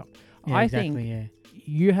Astroworld. Yeah, I think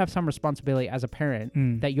you have some responsibility as a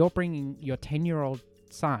parent that you're bringing your 10-year-old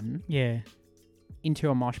son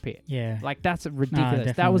into a mosh pit. Yeah. Like, that's ridiculous.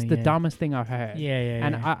 No, that was the dumbest thing I've heard.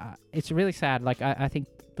 And I it's really sad. Like, I think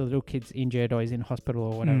the little kid's injured or he's in hospital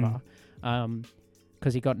or whatever.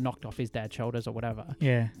 Because he got knocked off his dad's shoulders or whatever.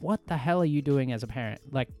 Yeah. What the hell are you doing as a parent?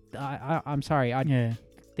 Like, I'm sorry. I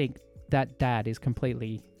think that dad is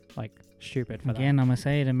completely, like, stupid for that. Again, I'm going to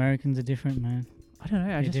say it. Americans are different, man. I don't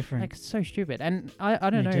know. They're different. Like, so stupid. And I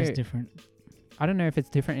don't know. They're just different. I don't know if it's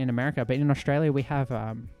different in America, but in Australia we have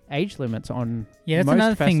age limits on that's most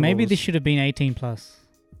another festivals. thing. Maybe this should have been 18 plus.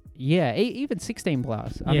 Yeah, even 16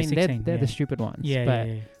 plus. I mean, 16, they're the stupid ones. Yeah, but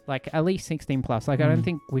yeah. like, at least 16 plus. Like, I don't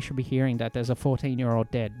think we should be hearing that there's a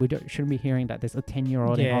 14-year-old dead. We shouldn't be hearing that there's a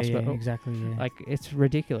 10-year-old in hospital. Yeah, exactly. Yeah. Like, it's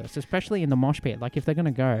ridiculous, especially in the mosh pit. Like, if they're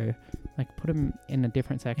gonna go, like, put them in a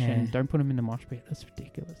different section. Yeah. Don't put them in the mosh pit. That's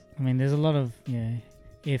ridiculous. I mean, there's a lot of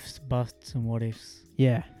ifs, buts, and what ifs.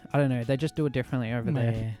 Yeah, I don't know. They just do it differently over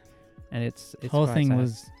there, Yeah. and it's whole quite thing sad.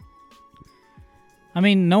 was. I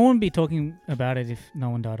mean, no one would be talking about it if no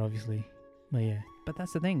one died, obviously. But yeah. But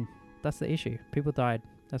that's the thing. That's the issue. People died.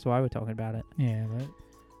 That's why we're talking about it. Yeah,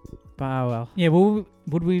 But oh well. yeah. Well,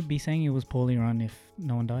 would we be saying it was poorly run if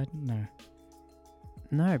no one died? No.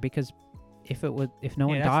 No, because if no one that's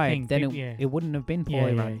the died, thing. then People- it wouldn't have been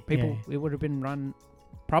poorly Yeah, run. yeah, It would have been run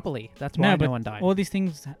properly. That's why but no one died. all these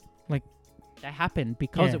things, They happened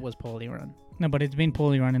because Yeah. it was poorly run. no, but it's been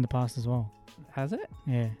poorly run in the past as well. Has it?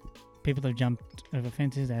 Yeah. People have jumped over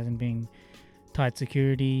fences. There hasn't been tight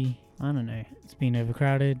security. I don't know. It's been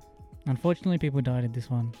overcrowded. Unfortunately, people died at this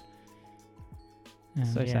one.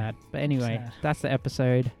 So sad. But anyway, Sad. that's the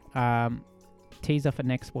episode. Teaser for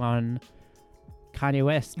next one. Kanye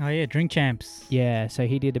West. Oh yeah, Drink Champs. Yeah, so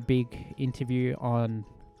he did a big interview on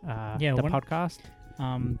the podcast.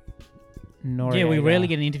 Yeah, we rarely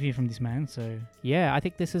get an interview from this man, so Yeah, I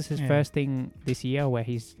think this is his first thing this year where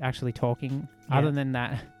he's actually talking. Yeah. Other than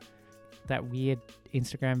that weird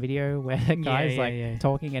Instagram video where the guy's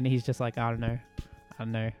talking and he's just like, I don't know. Oh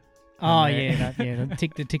know.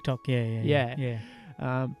 the TikTok. Yeah.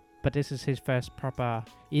 But this is his first proper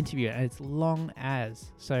interview, and it's long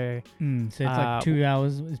as. So So it's like 2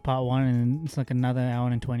 hours is part one, and it's like another hour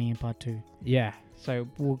and 20 in part two. yeah, so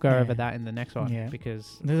we'll go over that in the next one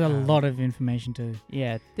because there's a lot of information to.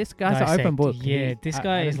 Yeah, this guy's dissect. an open book. Yeah, this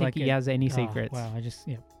guy I don't is think like he has any secrets. Wow,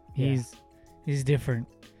 he's different.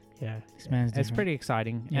 Yeah, This man's different. it's pretty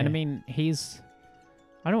exciting. Yeah. And I mean, I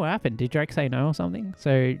don't know what happened. Did Drake say no or something?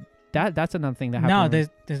 So that's another thing that happened.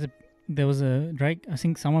 No, there was a Drake. I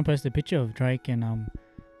think someone posted a picture of Drake and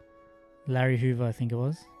Larry Hoover. I think it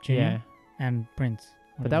was Jr. and Prince.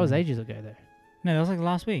 But that was ages ago, though. No, that was like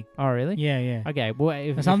last week. Oh, really? Yeah. Okay. Well,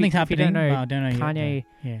 if Something's if you happening. don't know, I don't know. Kanye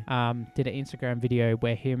Yet, did an Instagram video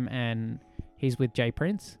where he's with Jay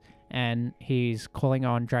Prince, and he's calling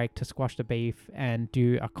on Drake to squash the beef and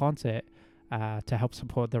do a concert to help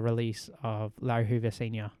support the release of Larry Hoover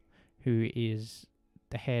Sr., who is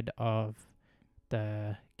the head of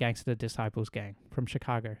the Gangster Disciples gang from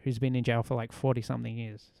Chicago, who's been in jail for like 40-something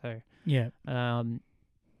years. So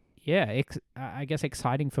I guess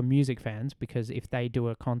exciting for music fans, because if they do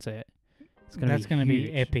a concert, that's going to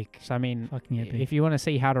be epic. So I mean, fucking epic. if you want to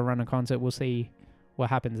see how to run a concert, we'll see what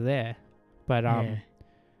happens there. But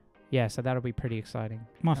so that'll be pretty exciting.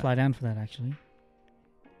 Might fly down for that actually.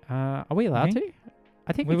 Are we allowed to?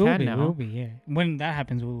 I think we will can be. now. We will be. Yeah. When that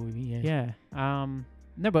happens, we will be. Yeah. Yeah.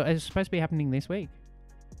 No, but it's supposed to be happening this week.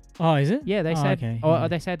 Oh, is it? Yeah, they said. Okay. Or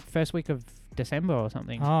they said first week of December or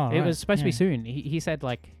something. Oh, it right. was supposed to be Yeah. soon. He said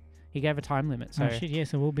like he gave a time limit. So Oh shit! Yeah,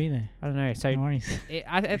 so we'll be there. I don't know. So No worries.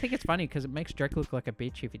 I think it's funny because it makes Drake look like a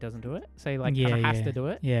bitch if he doesn't do it. So he like Yeah, kind of has yeah. to do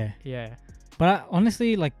it. Yeah. Yeah. But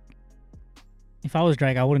honestly, like, if I was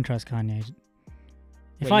Drake, I wouldn't trust Kanye.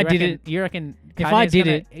 If Wait, I you did reckon- it, you reckon? if Kanye's I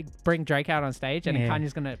did gonna bring Drake out on stage and Yeah.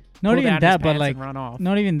 Kanye's gonna not pull even down his that, but pants like, and run off.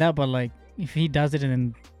 not even that, but like, if he does it and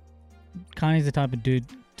then Kanye's the type of dude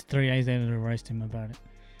 3 days later to roast him about it,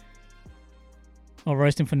 or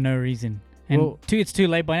roast him for no reason. And Well- it's too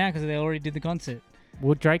late by now because they already did the concert.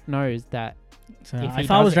 Well, Drake knows that. So If he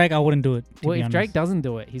if I was does it- Drake, I wouldn't do it. to Well, be if honest. Drake doesn't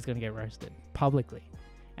do it, he's gonna get roasted publicly,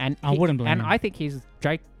 and I wouldn't blame And him. I think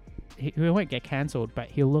Drake. He won't get cancelled, but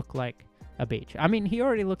he'll look like a bitch. I mean, he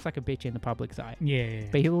already looks like a bitch in the public's eye. Yeah.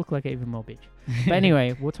 But he'll look like an even more bitch. But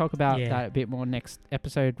anyway, we'll talk about Yeah. that a bit more next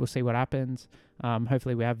episode. We'll see what happens.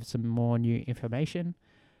 Hopefully we have some more new information.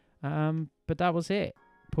 But that was it.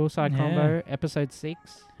 Poolside Combo, episode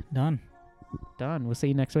 6. Done. We'll see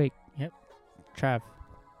you next week. Yep. Trav.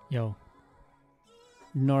 Yo.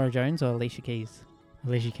 Nora Jones or Alicia Keys?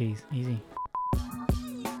 Alicia Keys. Easy.